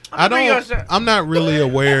birthday. I bring your don't. shirt. I'm not really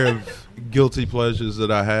aware of guilty pleasures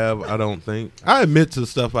that I have. I don't think. I admit to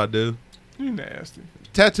stuff I do. You nasty.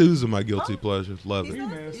 Tattoos are my guilty pleasures. Love You it.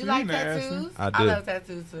 nasty. You like nasty. tattoos? I do. love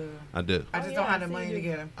tattoos too. I do. I just yeah, don't have I the see money you. to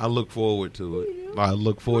get them. I look forward to it. I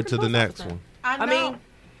look forward to the Look at next both one. I I mean,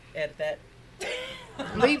 edit that.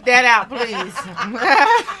 leave that out, please.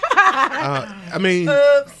 I mean,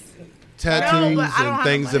 Oops. tattoos No, but I don't and have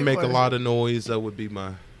things the that money make for a it. lot of noise. That would be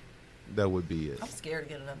it. I'm scared to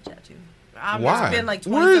get another tattoo. Why? It's been like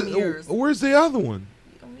 20 some years. Where's the other one?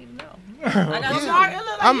 You don't need to know. I I'm got sorry, two. it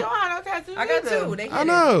look like I'm- you don't have no tattoos. I got either. two. They I hidden.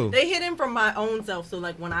 know. They hidden from my own self. So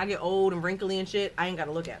like when I get old and wrinkly and shit, I ain't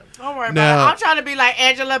gotta look at them. Don't worry Now- about it. I'm trying to be like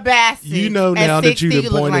Angela Bassett. You know, At now that 60, you've you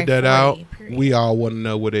look pointed like that 40, out, period. we all want to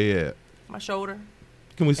know where they at. My shoulder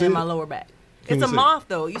Can we see and it? my lower back. Can It's we a see it? moth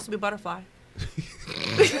though. It used to be a butterfly.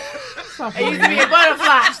 It used to be a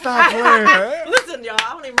butterfly. Stop playing. Listen, y'all.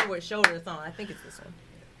 I don't even remember what shoulder it's on. I think it's this one.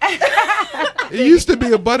 It used to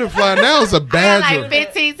be a butterfly. Now it's a I got badger. like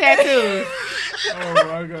 15 tattoos. Oh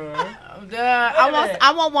my god.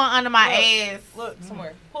 I want one under my ass. Look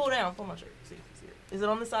somewhere. Pull down. Pull my shirt. See it. Is it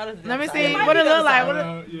on the side? Or Let me side? see. might What be it the look other like? side.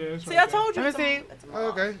 What Yeah, it's See, right I told you. Let me see. It's a Oh,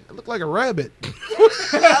 moth. okay, it looked like a rabbit.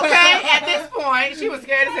 Okay, at this point, she was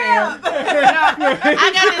scared as hell.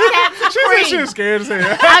 I got the tattoo She said she cream. was scared as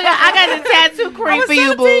hell. I got the tattoo cream was for you,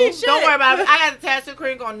 17, boo. shit. Don't worry about it. I got the tattoo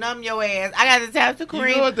cream gonna numb your ass. I got the tattoo You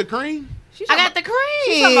cream. know what the cream? She's I talking got the cream.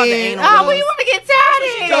 she's talking about the anal Oh, well, rose. you want to get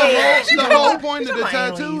tatted? The whole point of the talking about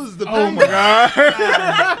tattoo aliens. is the Oh pain. my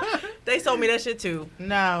god. They They sold me that shit too.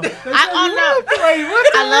 No, I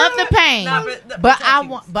love the pain, Nah, but I tattoos.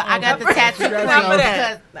 want. But I got the tattoo cream Not for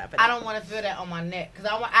that. because Not for I that. don't want to feel that on my neck.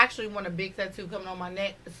 Because actually want a big tattoo coming on my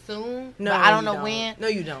neck soon. No, but I don't you know when. No,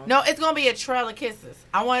 you don't. No, it's gonna be a trail of kisses.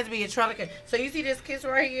 I want it to be a trail of kisses. So you see this kiss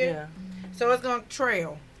right here? Yeah. So it's gonna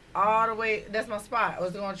trail all the way. That's my spot.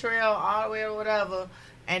 It's gonna trail all the way or whatever.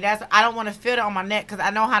 And I don't want to feel it on my neck because I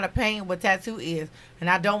know how to paint what tattoo is, and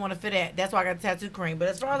I don't want to feel that. That's why I got the tattoo cream. But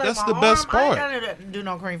as far as like That's my the best arm, part. I ain't gotta do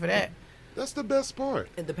no cream for that. That's the best part.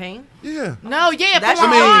 The pain? Yeah. No, yeah, That's for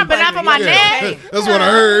my what I mean. arm, but not for my Yeah. neck. Okay. That's what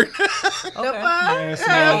I heard. The fuck? Ass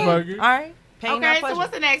motherfucker. All right. Pain, not Okay, so pleasure.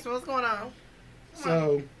 what's the next one? What's going on?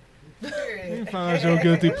 So, You find out your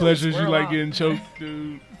guilty pleasures. You like getting choked,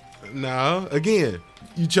 dude. no, again,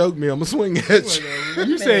 you choke me, I'm going to swing at you. Whatever.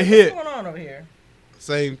 You said hit. What's going on over here?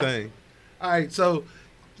 Same thing. All right, so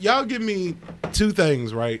y'all give me two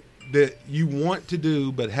things, right, that you want to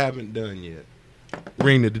do but haven't done yet.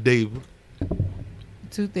 Rena the Diva.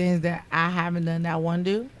 Two things that I haven't done that I want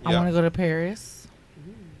to do. I Yeah. want to go to Paris.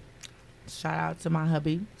 Shout out to my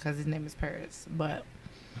hubby because his name is Paris. But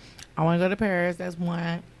I want to go to Paris. That's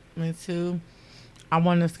one. And two, I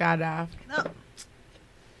want to skydive. That's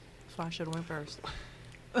why I should have went first.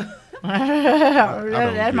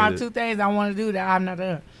 That's my get it. two things I want to do that I'm not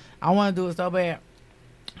done. I want to do it so bad.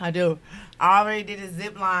 I do. I already did a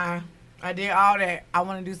zip line. I did all that. I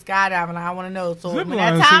want to do skydiving. I want to know. So Zip when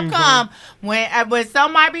that line time seems come, when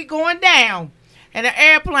somebody be going down in an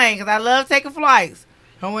airplane, because I love taking flights,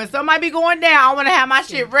 and when somebody be going down, I want to have my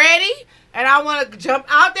shit ready, and I want to jump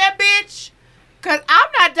out that bitch, because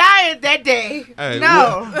I'm not dying that day. Hey,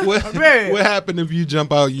 no. What Really. happened if you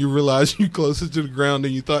jump out, you realize you closer to the ground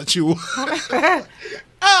than you thought you were?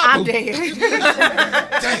 I'm dead.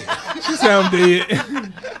 She sound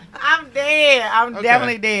dead. I'm dead. I'm Okay.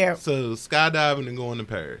 definitely dead. So skydiving and going to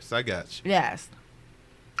Paris. I got you. Yes.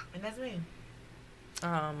 And that's me.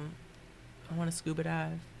 I want to scuba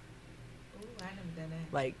dive. Ooh, I haven't done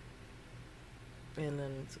that. Like, and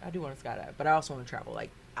then I do want to skydive, but I also want to travel,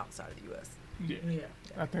 like, outside of the U.S. Yeah. Yeah.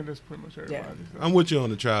 I think that's pretty much everybody. I'm with you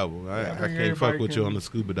on the travel. Yeah, I I think can't fuck everybody with you can- on the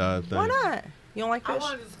scuba dive thing. Why not? You don't like I fish?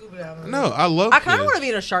 want to do scuba diving. No, I love I kind of fish. want to be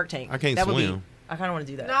in a Shark Tank. I can't that would swim. Be, I kind of want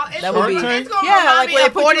to do that. No, it's that would be. Shark Tank? It's gonna Yeah, remind like me when they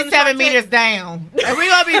of put you in the 47 Shark meters down. And we're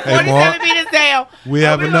gonna be 47 Mark, meters down. We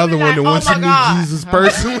have we gonna another be one like, that oh wants my to meet God. Jesus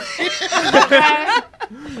personally.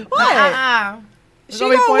 What? It's She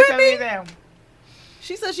gonna be going 47 with me? meters down.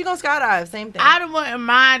 She said she gonna skydive. Same thing. I don't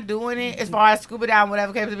mind doing it as far as scuba diving,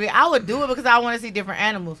 whatever case it be. I would do it because I want to see different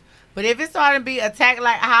animals. But if it's starting to be attacked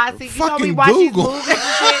like how I see, you know, we Fucking watch Google. these movies and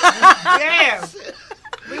shit. Yeah.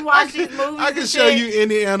 We watch these movies I can and show shit. you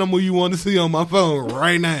any animal you want to see on my phone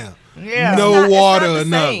right now. Yeah. No It's not water the or same.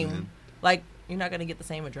 nothing. Like, you're not gonna get the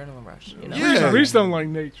same adrenaline rush. You know? Yeah. Reese don't like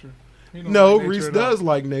nature. He don't No, like nature Reese at all. does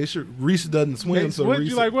like nature. Reese doesn't swim, Nature- so what Reese.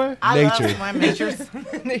 you like? What? I Nature. love swim natures.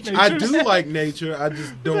 I do like nature. I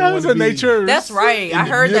just don't That want was to a be. nature. That's right. In I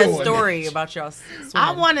the heard that middle of story nature. about y'all swimming.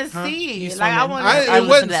 I want to see. You Like I swimming. want I, to. it listened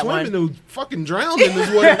wasn't to that swimming. one. It was fucking drowning. Is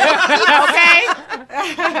what it was.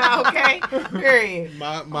 Okay. Okay. Period.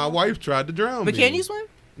 My wife tried to drown But me. can you swim?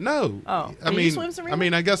 No. Oh. I Can you mean, swim, Serena? I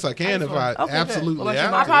mean, I guess I can I if swim. I Okay, good. absolutely What about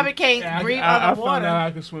have you, I to. probably can't Yeah, breathe I found underwater. out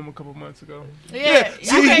I could swim a couple months ago. Yeah. See,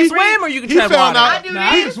 I he can't Swim or you can He tread found water. out- I do Nah, I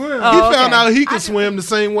can this. swim. Oh. He found okay. out he I could do- swim the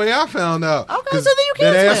same way I found out. Okay, 'Cause so then you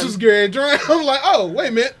can that ass swim. was getting drowned. I'm like, oh, wait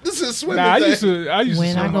a minute. This is swimming Nah, I thing. used to When I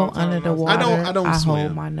swim go all the time under when the I was- water, I don't hold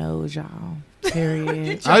swim. my nose, y'all.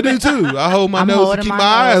 Period. I do too. I hold my I'm nose to holding keep my my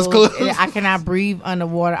eyes nose. closed. I cannot breathe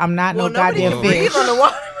underwater. I'm not Well, no nobody goddamn can breathe fish.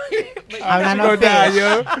 underwater. I'm not She no gonna die, fish.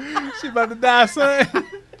 yo. She about to die, son.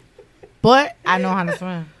 But I know how to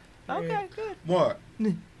swim. Okay, good. What?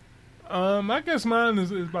 I guess mine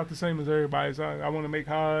is about the same as everybody's. I want to make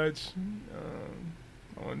Hajj.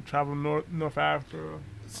 I want to travel North Africa.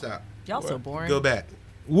 Stop. Y'all so boring. Go back.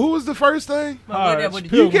 What was the first thing? Hajj, what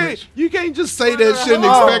did You pilgrimage. can't just say that shit and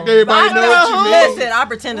Oh. expect everybody to know what you mean. Listen, I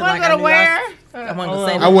pretended Wanna like go I to knew. where? I wanted Oh,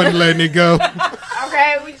 to say I that. wasn't letting it go.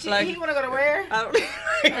 Okay, Like- he want to go to where?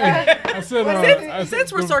 I said,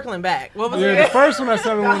 Since we're circling back, what was Yeah, the it? first one I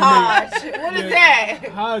said I The wanted to Hajj. What is Yeah. that?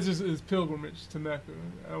 make. Hajj is pilgrimage to Mecca.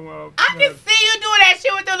 I can see you doing that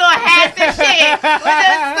shit with the little hats and shit. With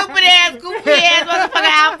the stupid ass, goofy ass motherfucking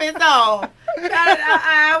outfits on. We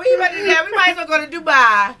about to do that. We might as well go to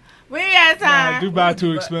Dubai. We ain't got Nah, time. Dubai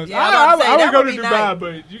too expensive. Yeah, I was about to say, I that would go would to be Dubai, nice.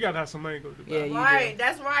 but you gotta have some money to go to Dubai. Yeah, you Right,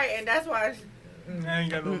 that's right, and that's why I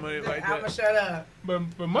ain't got no money like I'ma that. shut up.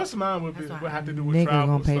 But most of mine would That's why have to do with nigga travel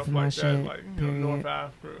gonna and pay stuff for my like that, shit, like period. North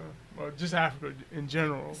Africa or just Africa in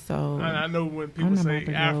general. So And I know when I'm people not say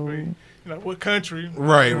about to Africa, go what country?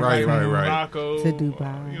 Right, You know, right, like right, right. Morocco, To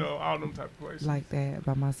Dubai. all them type of places. like that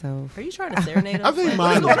by myself. Are you trying to serenade us? I think Like,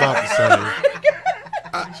 mine is what's about the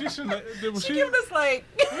same. She shouldn't. Was She she? giving us like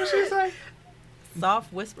What she say?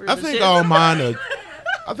 soft whispers. I and think shit. all mine are.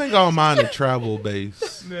 I think all mine are travel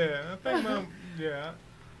based. Yeah, I think mine. Yeah.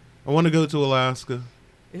 I want to go to Alaska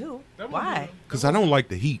Ew. That would Why? be- because I don't like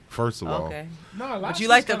the heat. First of all, Okay. No, But you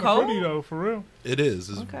like the kinda cold? Pretty though, for real. it is.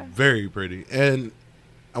 It's Okay. very pretty, and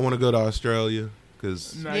I want to go to Australia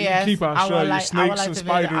because Nah, Yes, you keep I would Australia like- I would snakes like and to visit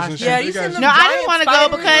spiders and Australia. shit. Yeah, They you got seen shit. No, I giant didn't wanna go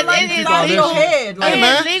spiders because that, like, it is fall on illegal. your head. Like, Hey,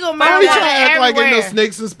 man. It's legal I murder ain't trying to act like ain't no everywhere.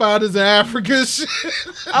 snakes and spiders in Africa. Shit.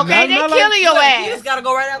 Okay, they Not killing like- your you ass. just gotta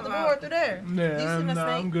go right out the door through there. You Yeah, seen a nah,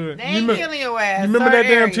 I'm snake? good. They You ain't remember, killing your ass. you remember that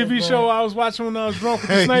Certain damn areas, TV boy. show I was watching when I was drunk with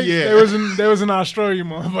the snake? Yeah. They was in Australia,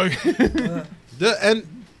 motherfucker.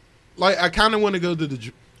 And like, I kind of want to go to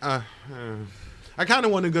the. I kind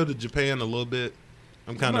of want to go to Japan a little bit.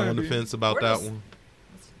 I'm kind of Might on the be. fence about Where that does- one.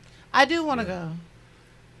 I do want to go.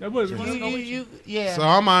 That was Yeah. So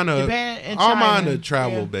I'm on a. Japan and I'm on China. a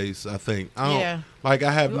travel Yeah. base. I think. I don't, Yeah. Like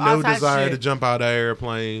I have Do all no types of desire shit. to jump out of an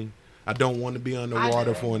airplane. I don't want to be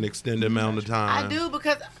underwater do. for an extended amount of time. I do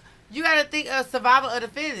because you got to think of survival of the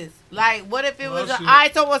fittest. Like, what if it Well, was a, shit. all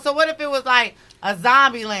right? So what if it was like a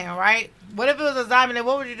zombie land, right? What if it was a zombie land?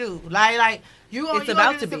 What would you do? Like you? It's you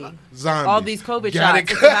about do to the be. survi- Zombie. All these COVID Got shots.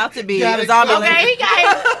 it. It's about to be Got a it. zombie. Okay, he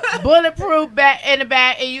got his bulletproof back in the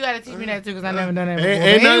back, and you got to teach me that too because I never done that before.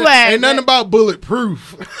 Ain't But nothing, anyway, ain't nothing about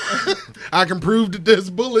bulletproof. I can prove that there's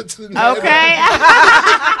bullets in there. okay.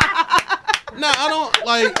 No, I don't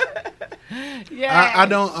like. Yeah. I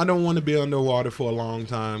don't want to be underwater for a long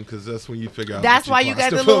time because that's when you figure out. That's that why you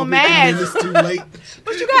got the little claustrophobic and then mask. It's too late.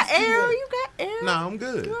 But you got air. You got air. No, I'm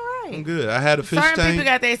good. You all right? I'm good. I had a fish Certain tank. people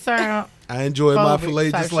got their certain. I enjoy my phobic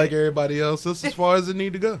fillet type just like shit. everybody else. That's as far as it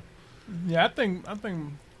need to go. Yeah, I think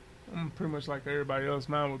I'm pretty much like everybody else.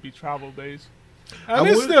 Mine would be travel based. I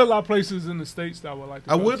There's would- still a lot of places in the States that I would like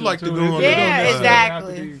to I go would to, like to too. go on It a- don't Yeah, necessarily have to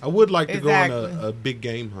exactly. be- I would like to go on Exactly. a big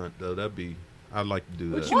game hunt though. I'd like to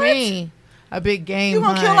do What that. you mean? A big game You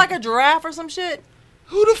gonna kill hunt. like a giraffe or some shit?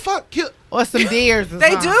 Who the fuck killed? or some deers? Or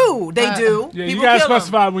They something. do. They do. Yeah, People you gotta kill 'em.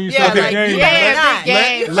 specify when you Yeah, say big like, game. Yeah, Not.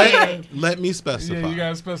 big game. Let me Yeah, specify. you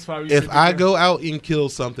gotta specify. When you If say I big go out and kill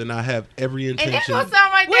something, I have every And that's intention. what's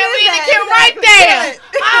something right What there. is We in the that? kill right Exactly.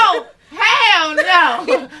 there. Oh, hell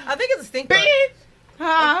no. I think it's a stink bug. Bitch. I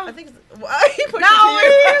Huh? think it's. He pushed No,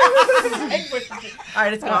 it to you. All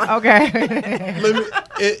right, it's gone. Okay. Let me,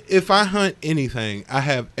 if I hunt anything, I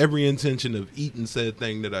have every intention of eating said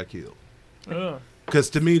thing that I kill. Because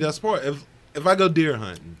to me, that's part. If I go deer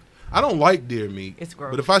hunting, I don't like deer meat. It's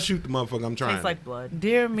gross. But if I shoot the motherfucker, I'm trying. Tastes like blood.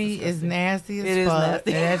 Deer meat is nasty as It is fuck.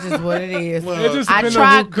 nasty. And that's just what it is. Well, It just I depends on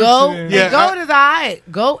tried who cooks goat. it in. Yeah, and goat is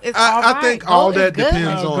alright. Goat is alright. I think all Goat that is good.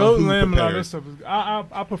 depends on goat, who lamb, and all prepares. that stuff.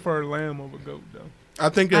 I prefer lamb over goat though. I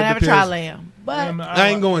think I that never depends. tried lamb, but Lamb, I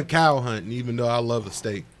ain't going cow hunting, even though I love a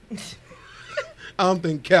steak. I don't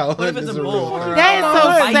think cow What if hunting it's is a a bull? real Or thing. That is so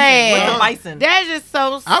bison. sad. What's a bison? that's just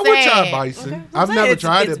so sad. I would try bison. Okay. I've I'm never saying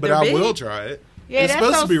tried it's- it, but they're I big. will try it. Yeah, It's that's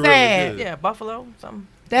supposed so to be really sad. good. Yeah, buffalo, something.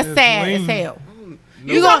 That's It's sad lean. as hell.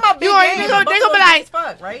 No. You talking gonna about big you gonna game, they but gonna be buffalo like big as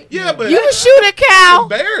fuck, right? Yeah, but you can shoot a cow.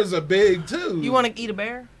 bears are big too. You want to eat a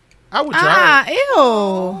bear? I would try it,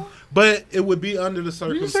 Ew. but it would be under the you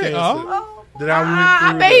circumstances say, oh? that I went I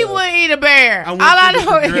through. bet he the- wouldn't eat a bear. I All went I through the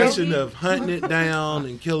know is progression of hunting it down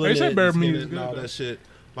and killing They it, say and bear skinning meat it is and good, all though. that shit.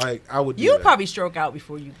 Like I would. Do You'd that. probably stroke out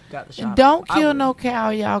before you got the shot. don't I kill would. no cow,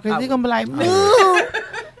 y'all, because I they're gonna be like would. moo.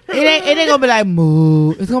 It ain't gonna be like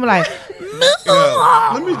moo. It's gonna be like moo.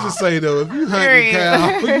 Yeah. Let me just say though, if you hunt a Period.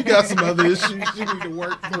 cow, you got some other issues you need to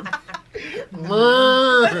work through.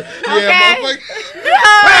 Yeah, Okay. motherfucker.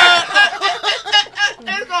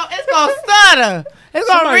 It's gonna stutter. It's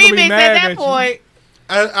gonna Somebody gonna be remix mad at at that you. point.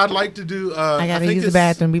 I'd like to do. I gotta think use the it's-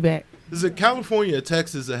 bathroom. Be back. Is it California or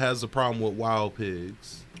Texas that has a problem with wild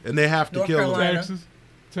pigs, and they have to North kill Carolina. them?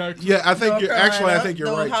 Texas. Yeah, I think North you're actually. I Carolina, think you're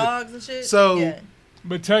those right. too. hogs and shit. So- Yeah.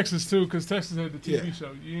 But Texas too, because Texas had the TV Yeah. show.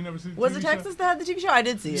 You ain't never seen the Was TV it show? Texas that had the TV show? I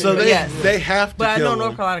did see it. So but they yes. they have to But I kill know North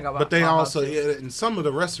them, Carolina got but they wild also hogs, too. yeah, and some of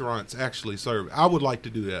the restaurants actually serve. I would like to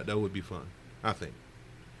do that. That would be fun. I think.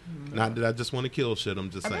 Not that I just want to kill shit. I'm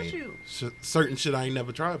just I bet saying you- certain shit I ain't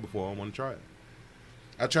never tried before. I want to try it.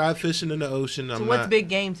 I tried fishing in the ocean. So I'm what's not big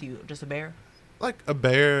game to you? Just a bear? like a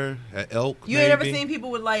bear, an elk. You ain't ever maybe. seen people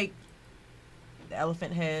with like the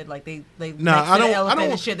elephant head. Like they Nah, next to I don't- the I elephant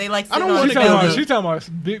don't- and shit. They like I don't sitting on wanna the kill belly. them. She's talking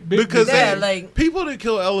about big because Yeah, they- like- people that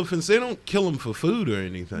kill elephants, they don't kill them for food or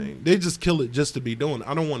anything. They just kill it just to be doing.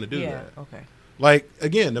 I don't want to do Yeah. that. Okay. Like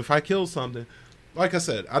again, if I kill something, like I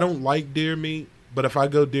said, I don't like deer meat. But if I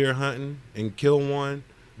go deer hunting and kill one,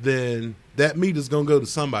 then that meat is gonna go to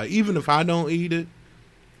somebody. Even if I don't eat it,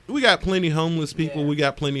 we got plenty homeless people. Yeah. We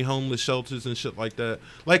got plenty homeless shelters and shit like that.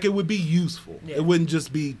 Like it would be useful. Yeah. It wouldn't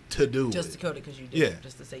just be to do Just it. to kill it because you did Yeah. it.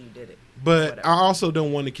 Just to say you did it. But Whatever. I also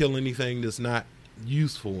don't want to kill anything that's not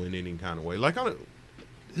useful in any kind of way. Like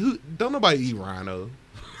don't nobody eat rhino.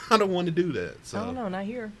 I don't want to do that. So I don't know. Not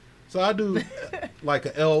here. So I do like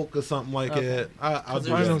an elk or something like Okay. that. I'll do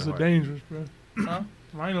that. Rhinos are Right. dangerous, bro. Huh?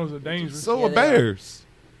 Rhinos are dangerous. So Yeah, are they are. bears.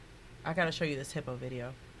 I gotta show you this hippo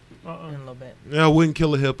video in a little bit. Yeah, I wouldn't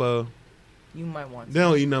kill a hippo. You might want They to.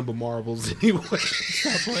 don't eat nothing but marbles anyway.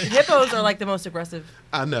 Hippos are like the most aggressive.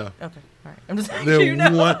 I know. Okay. All right. I'm just letting They're you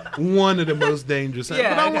know. one of the most dangerous.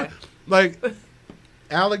 Yeah, But I okay. want, like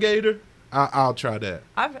alligator. I'll try that.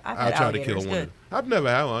 I've I'll had try to alligator. kill It's one. good. I've never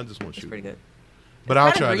had one. I just want to It's shoot. pretty good. But It's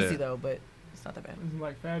I'll kinda try greasy that. though, but it's not that bad. It's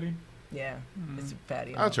like fatty. Yeah, it's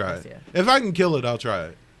fatty. I'll try it. Yeah. If I can kill it, I'll try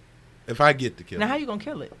it. If I get to kill Now, it. how you gonna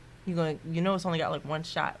kill it? You know, it's only got like one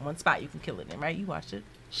shot, one spot you can kill it in, right? You watched it.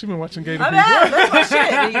 She been watching Gator I People. mean, that's my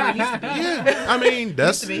shit. It used to be. Yeah, I mean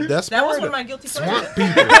that's Used to be. that's That was part one of of my guilty swamp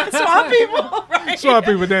pleasures. people. Swamp people, right? Swamp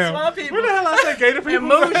people down. Swamp people. Where the hell I say Gator And People?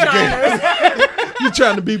 moonshiners. You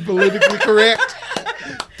trying to be politically correct?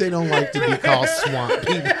 They don't like to be called swamp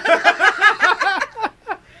people.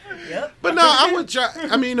 Yep. But no, I would try.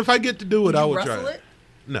 I mean, if I get to do it, I You would try rustle it. it?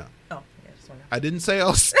 No, Oh, yeah, just wondering. I didn't say I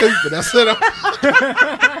was stupid. I said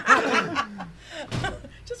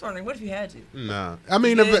Just wondering, what if you had to? nah. I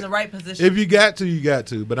mean, Get in if the right position. if you got to, you got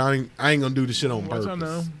to. But I ain't gonna do the shit on Watch out now.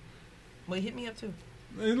 purpose. Well, hit me up too.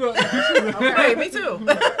 Hey, look. Okay, me too.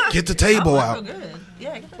 Get the table Oh, out. I feel good.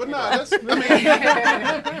 Yeah, get the But table no, out. that's I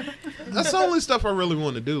mean, that's the only stuff I really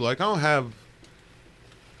want to do. Like I don't have.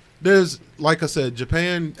 There's like I said,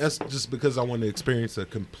 Japan. That's just because I want to experience a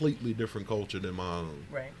completely different culture than my own.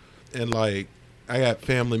 Right. And like I got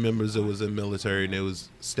family members that was in military and they was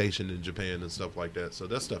stationed in Japan and stuff like that. So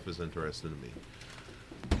that stuff is interesting to me.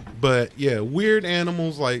 But yeah, weird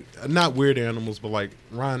animals like not weird animals, but like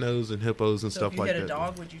rhinos and hippos and So stuff if you like hit that. a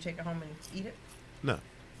dog, would you take it home and eat it? No,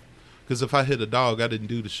 because if I hit a dog, I didn't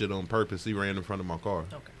do the shit on purpose. He ran in front of my car.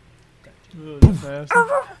 Okay. Gotcha. Ugh, you bastard.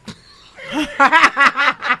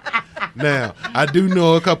 Now I do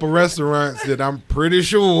know a couple restaurants that I'm pretty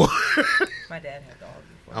sure My dad had dogs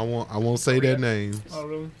before. I won't say their names Oh,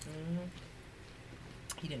 really?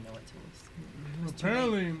 He didn't know it till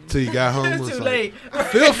Apparently, till you got home. it was was too like, late.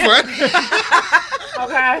 Feel free.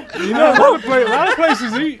 Okay. you know, a lot of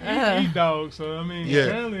places eat dogs. So I mean, Yeah,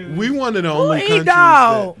 apparently we one of the only eat countries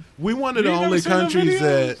dog? that we one of the You never only seen them countries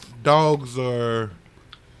that videos? dogs are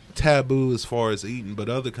taboo as far as eating, but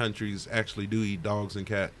other countries actually do eat dogs and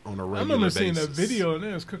cat on a I regular remember basis. seeing that video and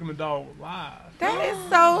they was cooking the dog live. That is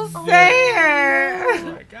so sad.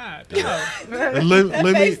 Oh my God. Damn. And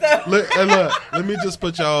let me just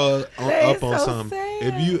put y'all That up is on so something.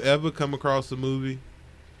 sad. If you ever come across a movie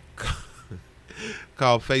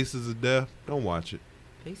called Faces of Death, don't watch it.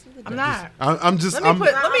 I'm not. I'm just Let me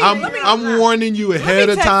I'm warning you ahead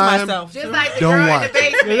of time. Myself, Just too. like the Don't girl watch in the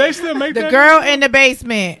it. Do basement. they still make The that? girl in the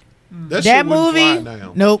basement. That, That shit wouldn't movie. fly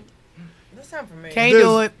now. Nope. That sound familiar. Can't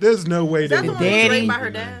do it. There's no way Is that they the would one that was Daddy. raised by her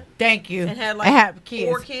dad? Thank you. And had, I like, have kids.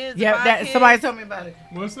 4 kids, Yeah, 5 that kids? somebody told me about it.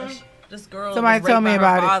 What's that? This girl Somebody was told raped me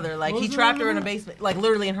by her about it. father. Like, he What's trapped her her in a name? basement, like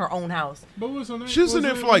literally in her own house. But what's her name? She was in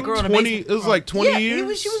there for like Girl in the 20. basement. It was like 20 yeah,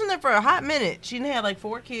 years. she was in there for a hot minute. She had like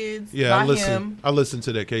 4 kids. Yeah, by I listened. him. I listened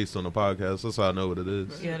to that case on the podcast. That's how I know what it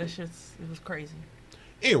is. Yeah, that shit's it was crazy.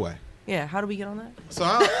 Anyway, Yeah, how do we get on that? so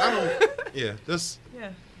I don't. Yeah, that's Yeah.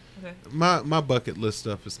 Okay. my bucket list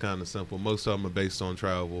stuff is kind of simple. Most of them are based on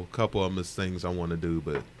travel. A couple of them is things I want to do,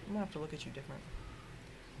 but I'm gonna have to look at you different.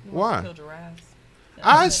 You Why? want to kill giraffes?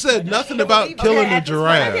 I said nothing about killing a at this point,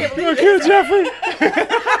 giraffe. I can't You believe gonna kill Jeffrey?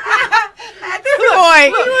 At this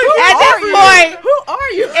point, at this point, Who are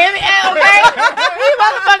you? okay, he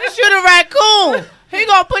motherfucking shoot a raccoon. He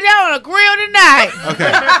gonna put that on a grill tonight.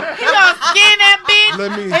 Okay, He gonna skin that bitch.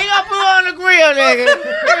 Let me- He gonna put it on the grill, nigga.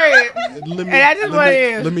 Period. let me. And that's just let what me-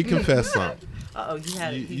 it is. Let me confess something. Uh-oh, you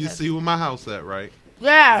had it. You see where my house at, right?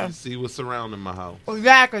 Yeah, You see what's surrounding my house.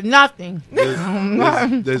 exactly. Nothing. There's I'm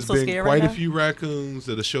so been scared quite right a now. few raccoons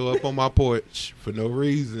that'll show up on my porch for no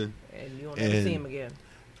reason. And you will never And see him again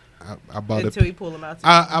I bought until a you pull him out.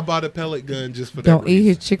 I bought a pellet gun just for that. Don't eat reason.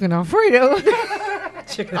 his chicken Alfredo.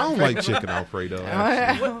 Chicken I don't like chicken Alfredo.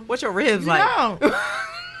 actually. What's your ribs like? No.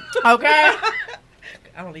 Okay.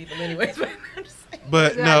 I don't eat them anyways. But I'm just saying.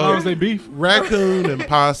 But As long as no, they beef. raccoon and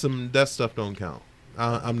possum, that stuff don't count.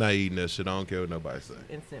 I'm not eating that shit. I don't care what nobody say.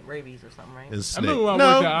 Instant rabies or something, right? And I snake. remember when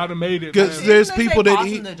I worked at No, Automated. 'cause Man. there's Didn't they people say that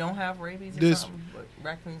possum eat- that don't have rabies or there's- something, but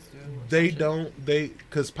raccoons do. or some they shit. don't.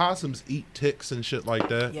 Because possums eat ticks and shit like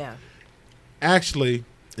that. Yeah. Actually,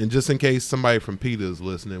 and just in case somebody from PETA is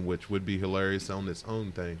listening, which would be hilarious on its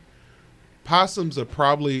own thing, possums are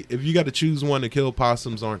probably, if you got to choose one to kill,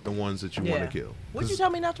 possums aren't the ones that you want Yeah. to kill. Would you 'Cause tell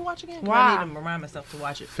me not to watch again? 'Cause Why? I need to remind myself to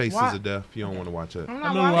watch it. Faces Why? of Death. You don't want to watch that. I'm I not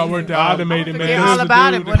remember when I watching worked it. at Automated, I'm man. forget There's all a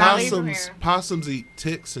about dude it when that- I leave from here. Possums eat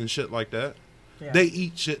ticks and shit like that. Yeah. They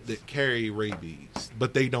eat shit that carry rabies,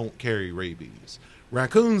 but they don't carry rabies.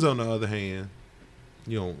 Raccoons, on the other hand,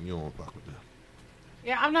 you don't fuck with them.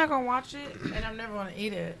 Yeah, I'm not gonna watch it, and I'm never gonna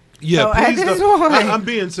eat it. Yeah, So, at please this don't. point- I'm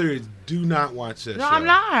being serious. Do not watch that No, show. I'm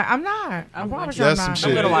not. I I'm promise watching. you I'm That's some not. shit.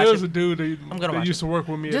 I'm gonna watch There was it. a dude I'm that gonna watch used to work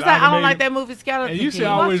with me. Just at like I don't like Automated. that movie Skeleton And you Kid. should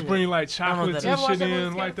always Watch bring it. like chocolates that. and Ever watch shit that movie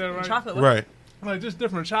in like that, right? Chocolate. what? Right. Like just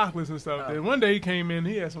different chocolates and stuff. Oh. Then one day he came in,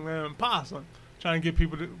 he had some possum, trying to get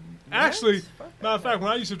people to. Actually, matter of fact,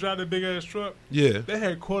 when I used to drive that big ass truck, Yeah. they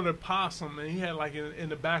had quartered possum, and he had like in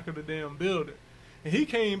the back of the damn building. And he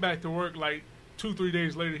came back to work like 2-3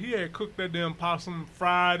 days later. He had cooked that damn possum,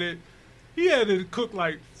 fried it. He had it cooked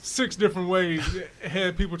like 6 different ways.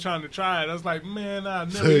 Had people trying to try it. I was like, man, I'll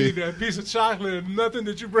never See. eat that piece of chocolate. Nothing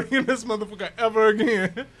that you bring in this motherfucker ever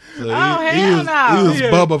again. So hell he was, no. He was Yeah.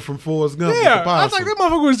 Bubba from Forrest Gump with the Yeah, I was possum. like, that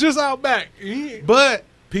motherfucker was just out back. He, But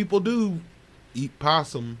people do eat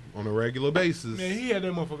possum on a regular basis. man, he had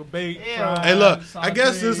that motherfucker baked. Yeah. fried, Hey, look, I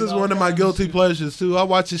guess this sauteed, is all one of my kinds guilty shit. pleasures, too. I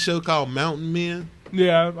watch a show called Mountain Men.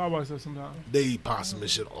 Yeah, I watch that sometimes. They eat possum and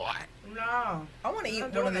shit a lot. No, I want to eat I'm one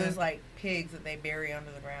of doing those that. like pigs that they bury under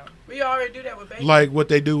the ground. we already do that with bacon. Like what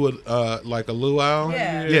they do with like a luau.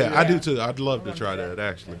 Yeah. Yeah, I Yeah. do too. I'd love to I'm try gonna do that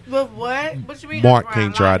actually. But what? What you mean? Mark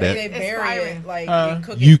underground? can't try Like, that. They it's bury firing. it like they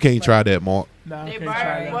cook You it, can't like- try that, Mark. Nah, I They can't try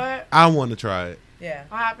bury that. what? I want to try it. Yeah.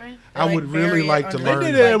 What happened? I They, would bury really it like to under, learn.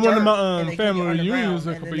 They did it at like, one of my, dirt, and they cook family it underground, reunions a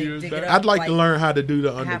and couple then they years dig back. it up, I'd like to learn how to do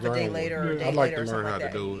the half a day underground. later or one. a day I'd like later to or something learn how like to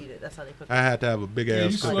that. do and eat it. it. That's how they cook I it. had to have a big Yeah, you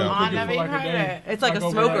ass slow cookout. Oh, I cook it never for like even a heard day. that. It's like a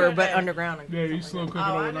Like smoker, overnight. but underground. Yeah, you something slow like cook that.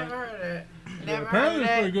 it Oh, I overnight. never heard of that. Yeah, Never apparently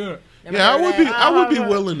heard it's of pretty that. good. Never Yeah, I heard would of be. that. I would be Uh-huh.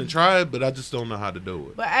 willing to try it, but I just don't know how to do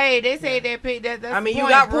it. But hey, they say that pig. That's I mean, the you point.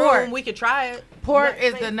 got pork. room. We could try it. Pork But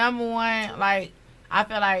is say- the number one. Like I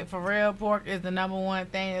feel like for real, pork is the number one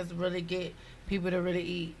thing that's really get people to really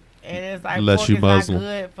eat. And it's like Unless pork you is Muslim. not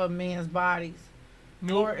good for men's bodies.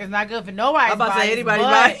 Nope. Pork is not good for nobody's I'm about to bodies. say anybody's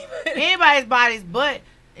but- body. anybody's bodies, but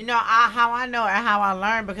you know how I know and how I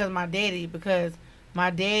learned because my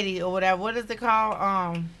daddy or whatever. What is it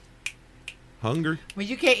called? Hungry? When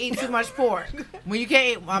you can't eat too much pork. When you can't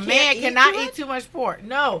eat, a can't man eat cannot too eat much? too much pork.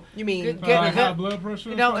 No, You mean Good- Like good. high blood pressure?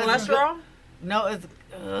 You know, or it's- something? cholesterol? no, it's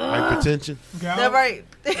Hypertension? Gout? That right?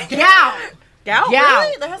 gout. Gout? Gout.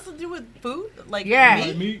 Really? That has to do with food? Like Yeah.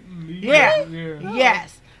 Like meat? meat? Yeah. Yeah.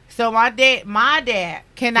 Yes. So my dad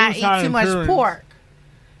cannot Who's high eat too in much purines? pork.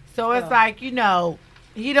 So it's Oh. like, he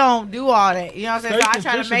don't do all that. You know what I'm saying? Steak So I and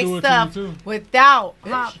try to fish will do make it to you, stuff too.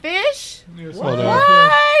 without fish. Yeah, so Hold that's-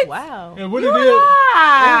 on. What? Wow. And what You it is?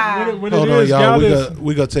 lie. What Hold it on, is, y'all. gout is-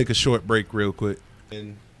 We gonna take a short break real quick.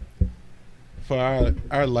 And for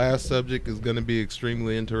our last subject is gonna be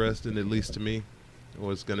extremely interesting, at least to me,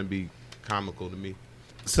 or it's gonna be comical to me.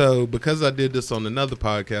 So because I did this on another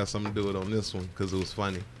podcast, I'm gonna do it on this one because it was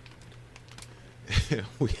funny.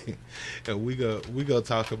 we go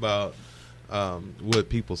talk about what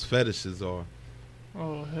people's fetishes are.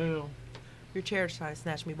 Oh, hell. Your chair trying to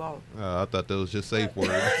snatch me ball. I thought that was just safe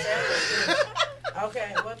words.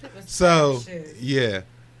 Okay, what people So fetishes? yeah,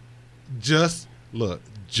 just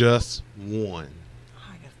one.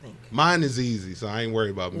 I gotta think. Mine is easy, so I ain't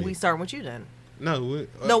worried about me. We starting with you then. No,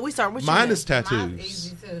 We starting with you. mine then. is tattoos. Mine's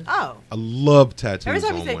easy too. Oh. I love tattoos. Every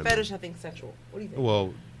time you on say women. fetish, I think sexual. What do you think?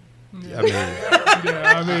 Well, Yeah, I mean, I mean,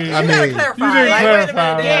 I You gotta mean, clarify. you didn't Like, wait a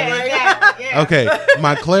clarify, minute, Yeah, Dan, like- exactly. Yeah. okay.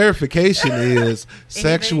 My clarification is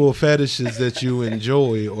sexual fetishes that you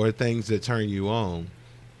enjoy or things that turn you on.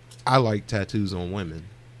 I like tattoos on women.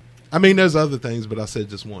 I mean, there's other things, but I said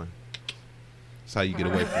just one. That's how you get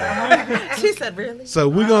away from that. She said, really? So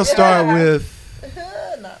we're gonna start with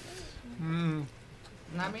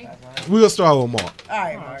Not me. we're gonna start with Mark. All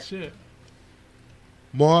right, oh, Mark. shit.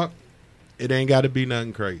 Mark, it ain't got to be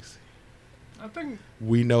nothing crazy. I think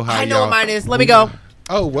We know how I know y'all- what mine is. Let me go.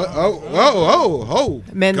 Oh, what? Oh.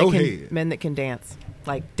 Men Go that can ahead. men that can dance.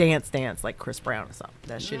 Like dance like Chris Brown or something.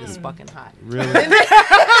 That shit is fucking hot. Really?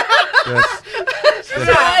 That's-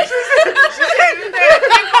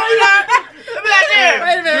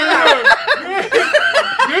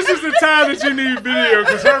 this is the time that you need video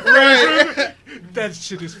because her friends, that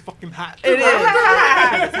shit is fucking hot. It is.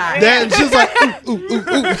 That and she's like, ooh, ooh, ooh,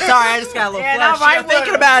 ooh. Sorry, I just got a little Yeah, flush. no, right I'm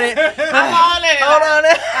thinking with about it. I'm all in it. Hold on.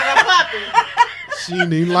 Like a puppy. She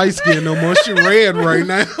ain't even light skinned no more. She red right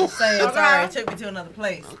now. Saying sorry, it took me to another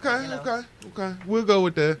place. Okay, you know. okay. We'll go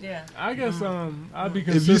with that. Yeah. I guess I'd be If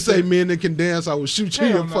consistent. you say men that can dance, I will shoot you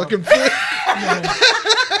in Hell your no. fucking foot.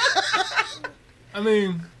 I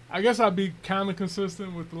mean, I guess I'd be kind of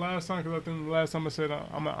consistent with the last time because I think the last time I said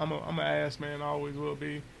I'm an ass man. I always will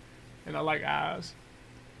be, and I like eyes.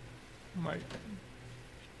 I'm like,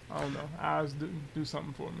 I don't know, eyes do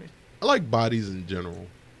something for me. I like bodies in general.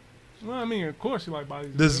 Well, I mean, of course you like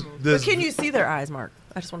bodies. in This, general. this, But can you see their eyes, Mark?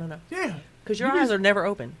 I just want to know. Yeah, Because your You eyes can- are never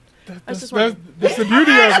open. that's just the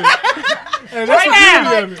beauty of it. And that's the now.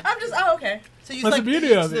 beauty of it. I'm just, okay. So you That's like the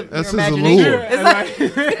beauty of it. That's your his imagination. allure. It's like,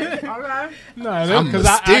 Okay. No, I'm because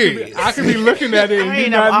mysterious. I could be looking at it and you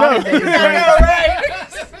ain't no not know.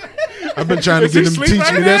 artist. I've been trying to Is get he him to asleep teach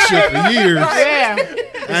right me that shit for years. Yeah.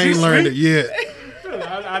 I ain't learned it yet.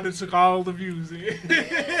 I just took all the views in.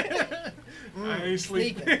 I ain't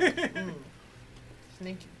sleeping.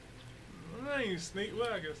 Sneaky. I ain't sneak.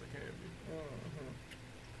 Well, I guess I can be.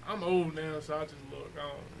 I'm old now, so I just look. I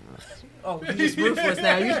don't. Oh, you just ruthless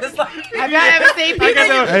now. You just like, Have y'all ever seen people?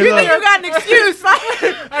 Hey, you look. think you got an excuse. Like,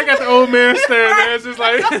 I got the old man staring there. It's just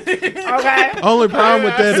like, Okay. Only problem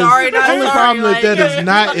with that is Sorry, not only sorry, problem with like, that is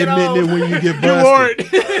not fucking admitting old. it when you get you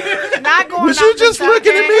busted. warrant. Not going Was off you the just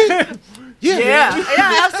looking at subject. me? Yeah.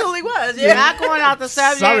 yeah, absolutely was. Yeah. Not going off the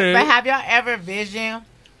subject, Sorry. but have y'all ever vision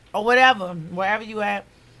or whatever, wherever you at,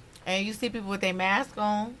 and you see people with their mask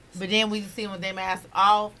on, but then we see them with their mask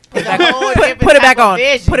off, put Put it back on.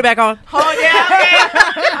 Put it back on. Hold it.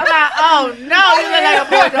 I'm like, oh no, you look like a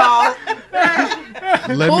bulldog.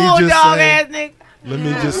 Let me just Bulldog say. ass nigga. Let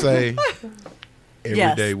me just say. Every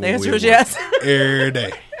Yes. day The when answer we is work. yes. Every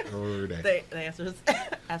day. Every day. The answer is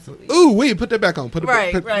absolutely. Ooh, wait, put that back on. Put it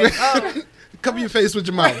Right, put, right. Oh, Cover your face with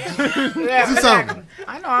your mouth. Yeah, Do something.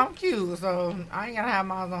 I know I'm cute, so I ain't gotta have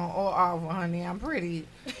mine on or off, honey. I'm pretty.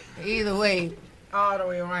 Either way, all the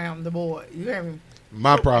way around the board. You hear me?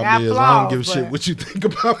 My Got problem is I don't give a flaws, shit but- what you think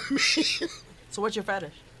about me. so what's your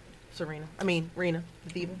fetish, Serena? I mean, Rena,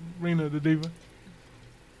 the diva. Rena the diva.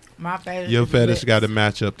 My fetish. Your is fetish lips. got to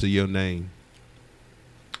match up to your name.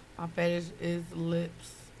 My fetish is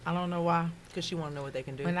lips. I don't know why. Because she want to know what they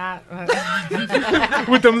can do. When I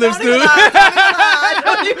With them lips, dude.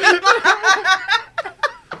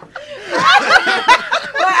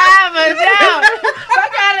 whatever, no,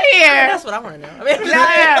 fuck out of here. That's what I want to know. I mean,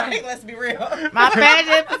 Yeah. let's be real. My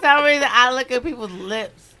fetish, for some reason, I look at people's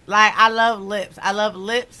lips. Like I love lips. I love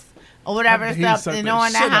lips or whatever and He stuff. sucked And the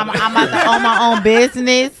knowing that shit I'm out of about to own my own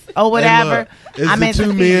business or whatever. Hey, look, it's I'm the into two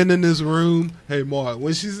feet. men in this room. Hey, Mark,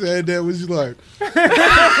 when she said that, was you like, I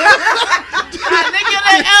think you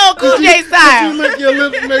look Cool J you style. lick your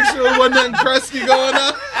lips to make sure there wasn't nothing crusty going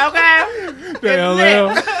on? Okay. The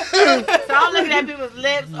LL. So I'm looking at people's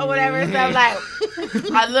lips or whatever and stuff. Like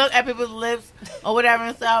I look at people's lips or whatever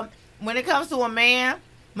and stuff. When it comes to a man,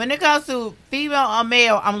 when it comes to female or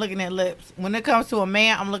male, I'm looking at lips. When it comes to a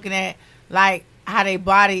man, I'm looking at like how their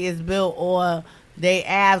body is built or they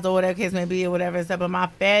abs or whatever case may be or whatever and stuff. But my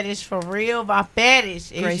fetish for real, my fetish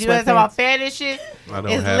Gray is you want to talk about sweatpants. fetishes? I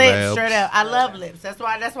don't It's have lips abs. straight up. I love lips. That's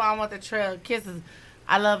why I want the trail kisses.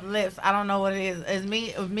 I love lips. I don't know what it is. It's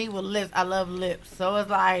me with lips. I love lips. So it's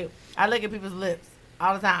like I look at people's lips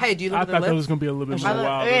all the time. Hey, do you look I at their thought that was lips? gonna be a little bit I more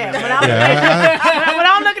look, wild. yeah, than when that. I'm, Yeah, when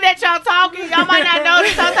I'm looking at y'all talking, y'all might not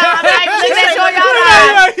notice sometimes. I'm like looking at y'all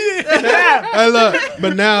eyes. Yeah. Hey, look,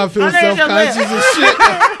 but now I feel I think it's your self-conscious as shit.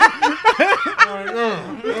 All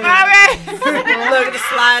right. Look at the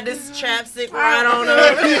slide this chapstick right on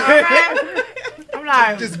up. I'm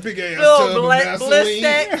like, This big ass Little tub of bliss Vaseline.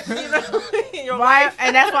 stack, you know, in your why? life.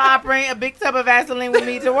 And that's why I bring a big tub of Vaseline with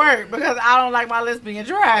me to work because I don't like my lips being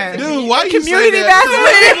dry. Dude, why you say Community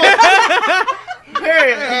that?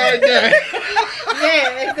 Period. Okay.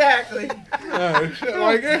 Yeah, exactly. Like,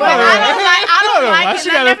 But I don't like Why it. she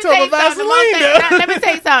Now, got let a me tub tell you of something. Vaseline, though? Let me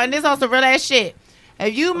tell you something. This on some real ass shit.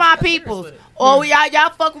 If you my peoples, or y'all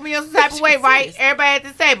fuck with me on some type of way, right? Everybody at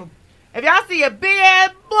the table. If y'all see a big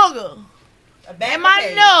ass booger A bat in my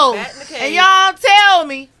cave. nose, Bat in the cave. and y'all tell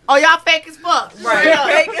me, oh y'all fake as fuck. Right. Straight up.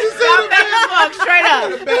 Fake Y'all fake as fuck. Straight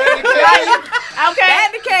up. Right? Okay.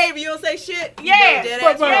 Bat in the cave, you don't say shit. You Yeah, go dead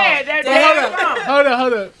but ass yeah, wrong. that's Dead hold ass up. wrong.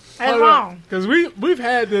 Hold up. That's wrong. Because we've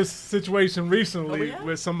had this situation recently Oh, we have?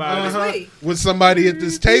 with somebody. Sweet. with somebody at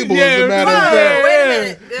this table, Yeah, as a matter of right. fact. Wait a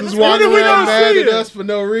minute. That Just was walking When did we around not mad see at it? us for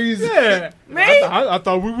no reason. Yeah. Me? I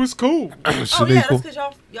thought we was cool. Oh yeah, that's because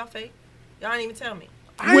y'all fake. Y'all didn't even tell me.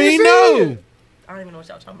 We know. I don't even know what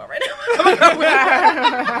y'all talking about right now.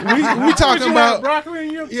 We talking You about had broccoli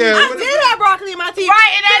in your yeah. I did have broccoli in my teeth.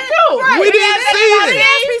 Right, and that too. Right. We didn't see Big it.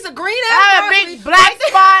 ass piece of green I ass have a broccoli. big black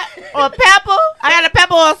spot or pepper. I got a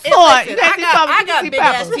pepper or a And sword. listen, You can't see something. I You got can see big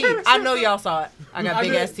ass pepper. teeth. I know y'all saw it. I got I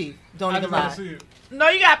big did. ass teeth. Don't I even just want lie. to see it. No,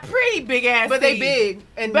 you got pretty big ass But they teeth. big.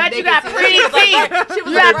 And But they you got can see- pretty she was like, teeth. right- she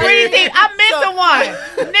was You like got right pretty here. teeth. I'm missing So- one.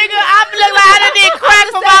 Nigga, I look like I done did crack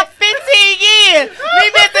for about 15 years. Me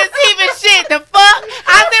missing teeth and shit. The fuck?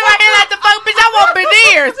 I sit right here like the fuck, bitch, I want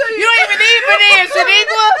veneers. You don't even need veneers,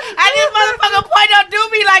 Shaniqua. And this motherfucker point don't do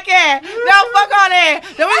me like that. No, fuck on that.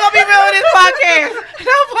 Then we gonna be real with this podcast.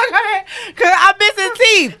 No, fuck on that. Cause I'm missing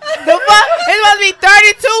teeth. The fuck? It's supposed to be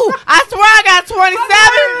 32. I swear I got 27.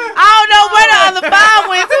 I don't know where the other 5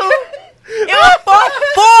 went to. It was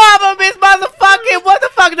four of them is motherfucking, what the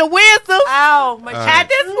fuck, the wisdom. Ow, my cheek. At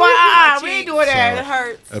this point, we ain't doing It that.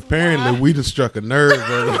 hurts. Apparently, we just struck a nerve.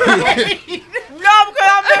 No, because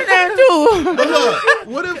I'm missing too. But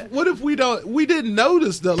look, what if we didn't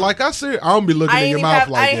notice though? Like I said, I don't be looking I in ain't your even mouth have,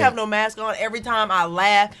 like I ain't that. have no mask on. Every time I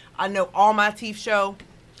laugh, I know all my teeth show.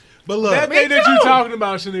 But look, That Me day that too. you talking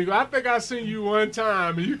about, Shaniqua, I think I seen you one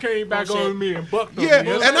time and you came back Oh, shit. on me and bucked on yeah,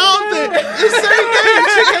 me. and I don't think the same thing.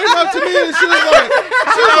 She came up to me and she was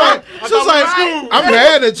like, I'm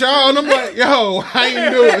mad at y'all, and I'm like, yo, I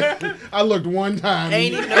ain't do it. I looked one time.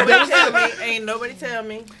 Ain't even nobody tell me. Ain't nobody tell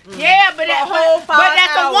me. Yeah, but For a whole but 5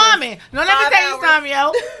 that's hours. a woman. No, let me 5 tell you hours. something,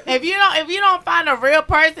 yo. If you don't find a real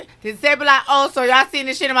person to say be like, oh, so y'all seen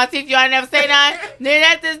this shit in my teeth, y'all never say nothing, then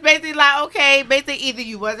that's just basically like, okay, basically either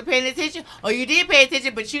you wasn't paying attention or you did pay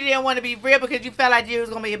attention, but you didn't want to be real because you felt like you was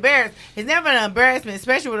gonna be embarrassed. It's never an embarrassment,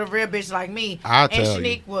 especially with a real bitch like me I'll and tell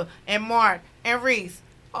you. Shaniqua and Mark and Reese.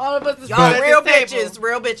 All of us is Y'all at real this table. bitches.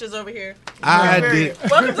 Real bitches over here. I did.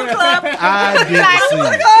 Welcome to the club. I Like, didn't see it.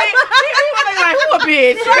 like, who a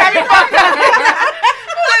bitch? You got me fucked up.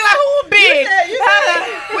 Like, who a bitch?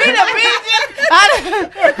 We the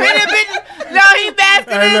bitches. We the bitches. No, he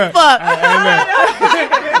bastard Hey, as look. fuck.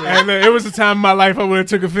 Hey, look, it was a time in my life I would have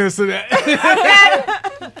took offense to that.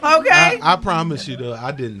 Okay. I promise you though,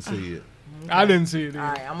 I didn't see it. I didn't see it All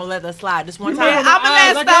either. right, I'm gonna let that slide. Just one You time. made I'm gonna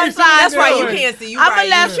let Like, stuff I ain't seen slide. That's right. You Yeah. can't see. You I'm right. gonna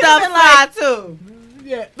let You stuff should've been like, slide too.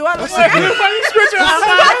 Yeah. Do I look That's like? a good- Why you switch your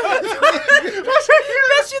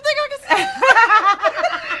Bitch, you think I can see?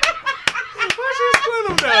 Why she split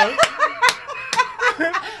them down?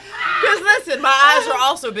 Because listen, my eyes are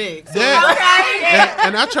also big. So That,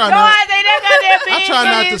 and I try No, not. they got that I try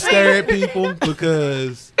not to big. stare at people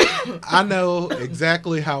because I know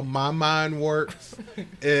exactly how my mind works,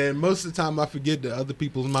 and most of the time I forget that other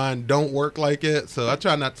people's mind don't work like that. So I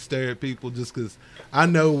try not to stare at people just because I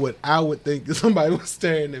know what I would think if somebody was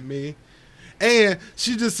staring at me. And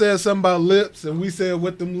she just said something about lips, and we said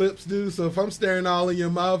what them lips do. So if I'm staring all in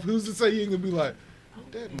your mouth, who's to say you ain't gonna be like,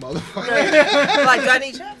 that motherfucker? like, do I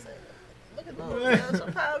need chapstick? Look at those.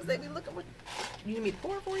 Sometimes they be looking. You need me to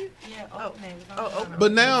pour for you? Yeah. Oh.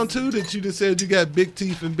 But now too that you just said you got big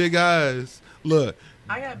teeth and big eyes. Look,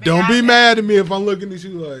 I got big don't be eyes. mad at me if I'm looking at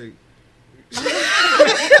you like.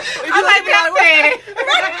 I like that.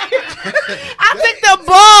 I took the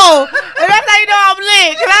bowl. And that's how you know I'm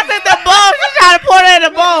lit. Because I took the bowl. She trying to pour it in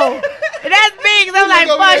the bowl. And that's big. So I'm like,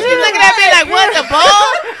 fuck. She looking at me like, what, the bowl?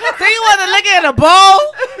 So you wasn't looking at the bowl?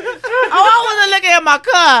 Oh, I wasn't looking at my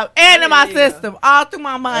cup and in my system. All through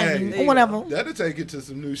my mind. Hey, Whatever. That'll take it to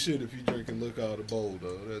some new shit if you drink and look out of the bowl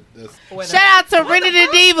though. That's Shout out to Rena the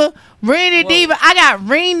Diva. Rena the Diva. I got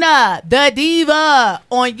Rena the Diva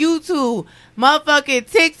on YouTube, motherfucking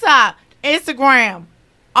TikTok, Instagram,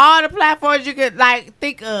 all the platforms you could like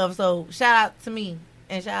think of. So shout out to me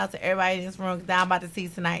and shout out to everybody in this room because I'm about to see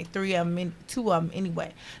tonight 2 of them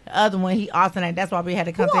anyway. The other one he off tonight. That's why we had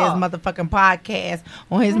to come to his motherfucking podcast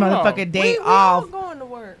on his motherfucking day We all off. going to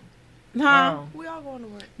work. Huh? Wow. We all going to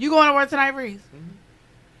work. You going to work tonight, Reese?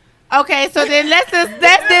 Okay, so then let's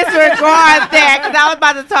disregard that because I was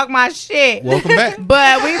about to talk my shit. welcome back.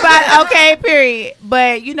 But we about okay, period.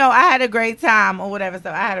 But you know, I had a great time or whatever. So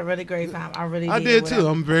I had a really great time. I really I did. did whatever. too.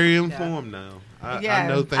 I'm very informed now. I Yeah.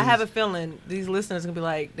 know things. I have a feeling these listeners gonna be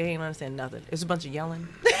like, they ain't understand nothing. It's a bunch of yelling.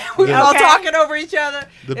 We Yeah. all Okay. talking over each other.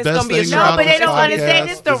 the It's best gonna be a thing show. No, about but they this don't understand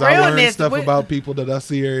podcast it's the is I learn realness. stuff We- about people that I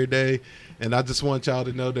see every day. And I just want y'all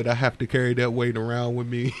to know that I have to carry that weight around with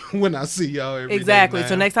me when I see y'all every day. Exactly. now.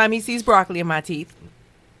 So next time he sees broccoli in my teeth,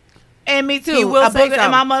 And me too. He will a say booger in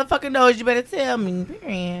my something. motherfucking nose. You better tell me.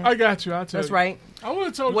 Period. I got you. I'll tell that's you. right. I would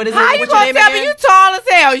have told What you. is How it? you What's your gonna name tell me again? you tall as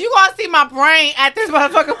hell? You gonna see my brain at this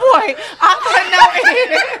motherfucking point? All I know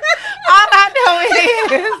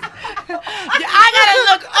is I gotta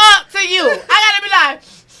look up to you. I gotta be like,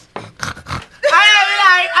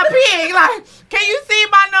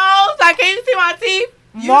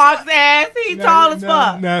 as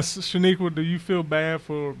Now, fuck. now, Shaniqua, do you feel bad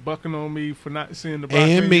for bucking on me for not seeing the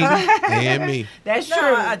And me. Broncos? And me. That's No,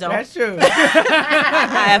 true. I don't. That's true.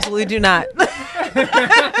 I absolutely do not.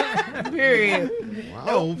 Period. Well,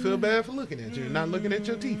 I don't feel bad for looking at you, not looking at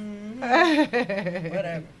your teeth.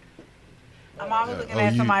 Whatever. I'm always looking Oh,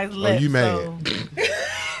 at you- somebody's oh, lips. you mad. so-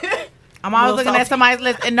 I'm always Little looking at salty. somebody's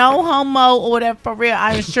lips, and no homo or whatever. For real,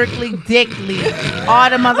 I am strictly dickly all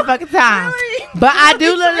the motherfucking time. But I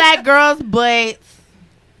do look like girls' butts.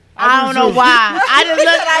 I don't know why. I just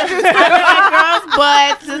look like girls'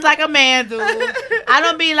 butts just like a man do. I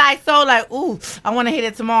don't be like so like, ooh, I want to hit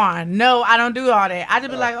it tomorrow. No, I don't do all that. I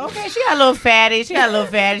just be like, okay, she got a little fatty, she got a little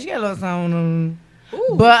fatty, she got a little something.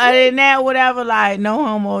 But other than that, whatever, like no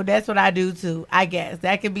homo. That's what I do too. I guess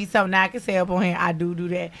that could be something I can say up on here. I do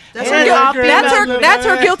that. That's And her, all guilt- females- that's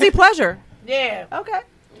her guilty pleasure. Yeah. Okay.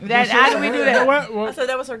 That how do we do that? What? I What? said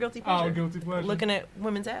that was her guilty pleasure. Oh, guilty pleasure. Looking at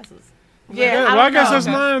women's asses. Yeah, Well, I I don't guess know. that's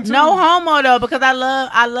mine too. No homo though, because I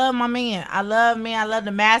love my man. I love me. I love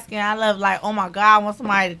the masculine. I love like, oh my God, I want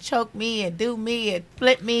somebody to choke me and do me and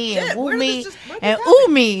flip me and Shit, woo where did me this just- where did and this ooh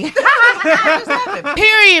me.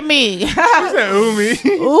 Period me. She said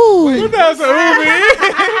umi. Ooh. What the hell is a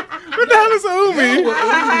umi? What the hell is a umi?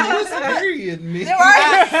 What's period me? No,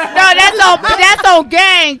 that's on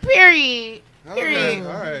gang. Period. Period.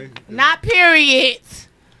 All right. Not periods.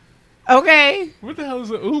 Okay. What the hell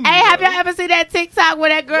is a umi? Hey, have y'all ever seen that TikTok where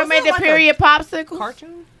that girl Was made it the like a period popsicles?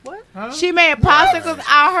 Cartoon? What? Huh? She made popsicles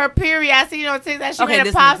out her period. I seen it on TikTok. She Okay, made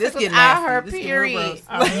this a getting popsicles out nasty. her This getting real period. gross.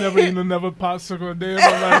 I've never eaten another popsicle a day in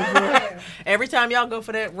my life. Bro. Every time y'all go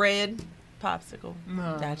for that red popsicle,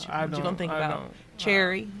 No, that's I what you don't. gonna think I about. don't.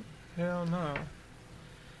 Cherry. Hell no.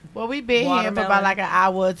 Well, we been here for Watermelon. about like an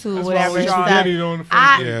hour or two, That's whatever. why we and stuff. spaghetti on the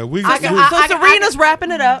I- first Yeah, we I we, can- we, I- So Serena's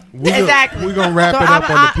wrapping it up. Exactly. We're gonna wrap So it up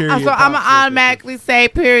on the period. So I'm gonna popsicle. automatically say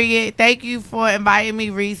period. Thank you for inviting me,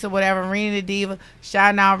 Reese or whatever. Rena the Diva.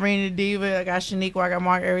 Shout out Rena the Diva. I got Shaniqua. I got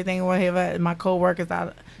Mark. Everything. Whatever. My co-workers. You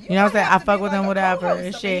know what I'm saying? I fuck with them. Whatever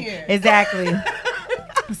and shit. Exactly.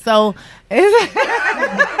 So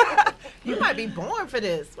You might be born for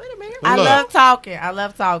this. Wait a minute. I Look. love talking. I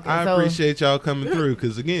love talking. I so appreciate y'all coming through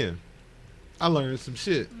because again, I learned some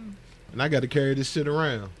shit, and I got to carry this shit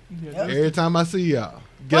around Yeah, every time I see y'all. Why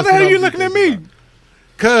Guess the hell what you I'm looking at thinking me? about?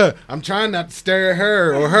 Cause I'm trying not to stare at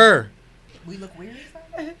her or her. We look weird.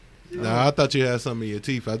 No, I thought you had something in your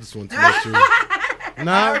teeth. I just want to make sure.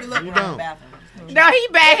 No, you don't. no, he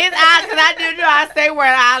bad his eyes because I do know I stay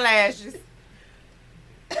wearing eyelashes.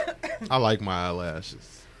 I like my eyelashes.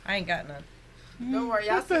 I ain't got none. Don't worry,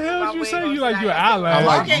 y'all. What the see hell my did you wig say? on You like tonight. your I eyelash?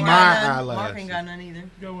 like Mark ain't my got none. eyelashes. Mark ain't got none either.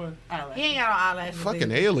 Go what? Eyelash. He ain't got no eyelashes. Fucking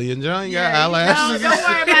either. alien, John. You got Yeah, you No, eyelashes. don't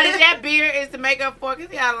worry about it. That beard is to make up for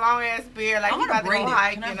because he got a long ass beard. Like I he wanna about to braid go it.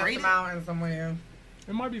 hiking Can I up braid the it? mountain somewhere.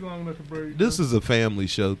 It might be long enough to braid. This is a family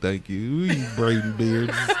show. Thank you. We braiding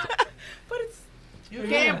beards. But it's You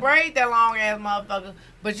can't braid that long ass motherfucker.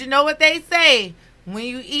 But you know what they say? When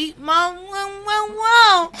you eat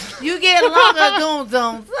you get longer doom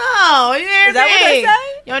doom. So, you hear Is that what they me?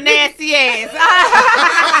 say? Your nasty ass.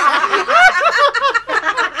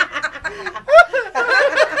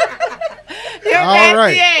 Your All nasty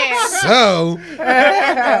right. ass. So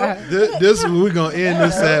this is where we're gonna end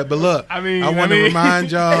this at. But look, I mean, I want to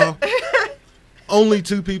remind y'all, only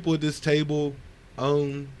 2 people at this table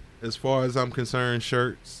own, as far as I'm concerned,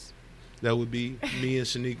 shirts. That would be me and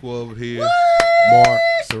Shaniqua over here, Mark,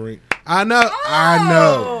 Serene. I know. Okay,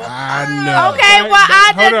 well,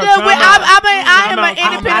 I Hold just up, do. time out. I am Time an out.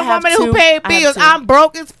 independent I have woman who two. paid I have bills. two. I'm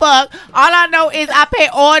broke as fuck. All I know is I pay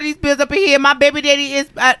all these bills up in here. My baby daddy is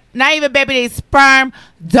not even baby daddy, sperm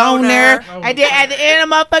donor. Oh. And then at the end of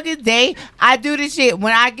motherfucking day, I do this shit.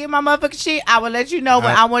 When I get my motherfucking shit, I will let you know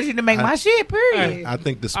when I want you to make my shit. Period. I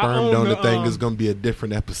think the I sperm own donor the, thing is gonna be a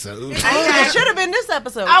different episode. It should have been this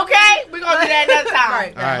episode. Okay, we're gonna do that another time.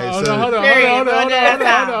 Right. All right, Hold so on, hold on, Period. hold on, hold on, Well, hold on,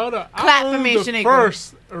 that's hold on. Clap I for own me, the Shaniqua.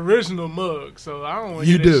 first original mug, so I don't want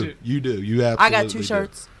you that do, shit. you do, you absolutely. I got 2 do.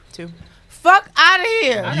 shirts. 2. Fuck out of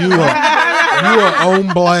here. You are on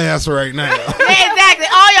blast right now. Yeah, exactly.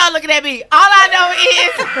 All y'all looking at me. All I know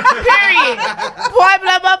is, period. Point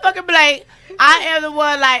blank, motherfucking blank. I am the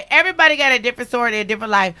one, like, everybody got a different story, a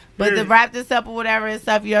different life. But to Period. wrap this up or whatever and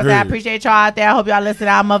stuff, you know what I'm saying? I Period. appreciate y'all out there. I hope y'all listen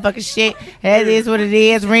to our motherfucking shit. That is what it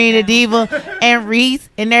is. Rena the Diva and Reese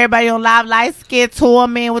and everybody on Live Light Skin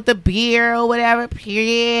Torment with the beer or whatever,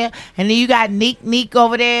 period. And then you got Neek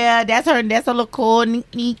over there. That's her little cool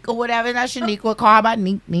Neek or whatever. Not Shaniqua. Call her by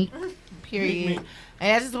Neek. Period.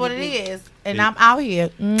 And that's just what it is. And I'm out here.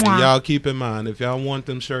 And Mwah. y'all keep in mind, if y'all want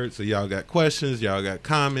them shirts or y'all got questions, y'all got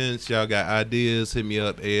comments, y'all got ideas, hit me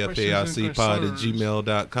up,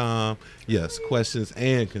 afacpod@gmail.com. Yes, questions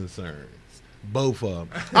and concerns. Both of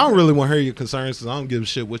them. I don't really want to hear your concerns because I don't give a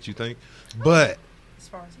shit what you think. But As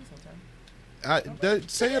far as he's concerned.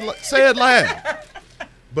 say it loud.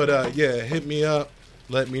 But yeah, hit me up.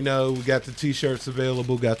 Let me know. We got the t-shirts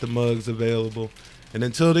available, got the mugs available. And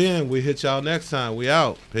until then, we hit y'all next time. We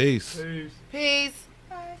out. Peace. Peace. Peace.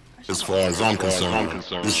 As far as I'm concerned,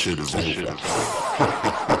 this shit is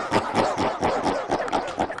over.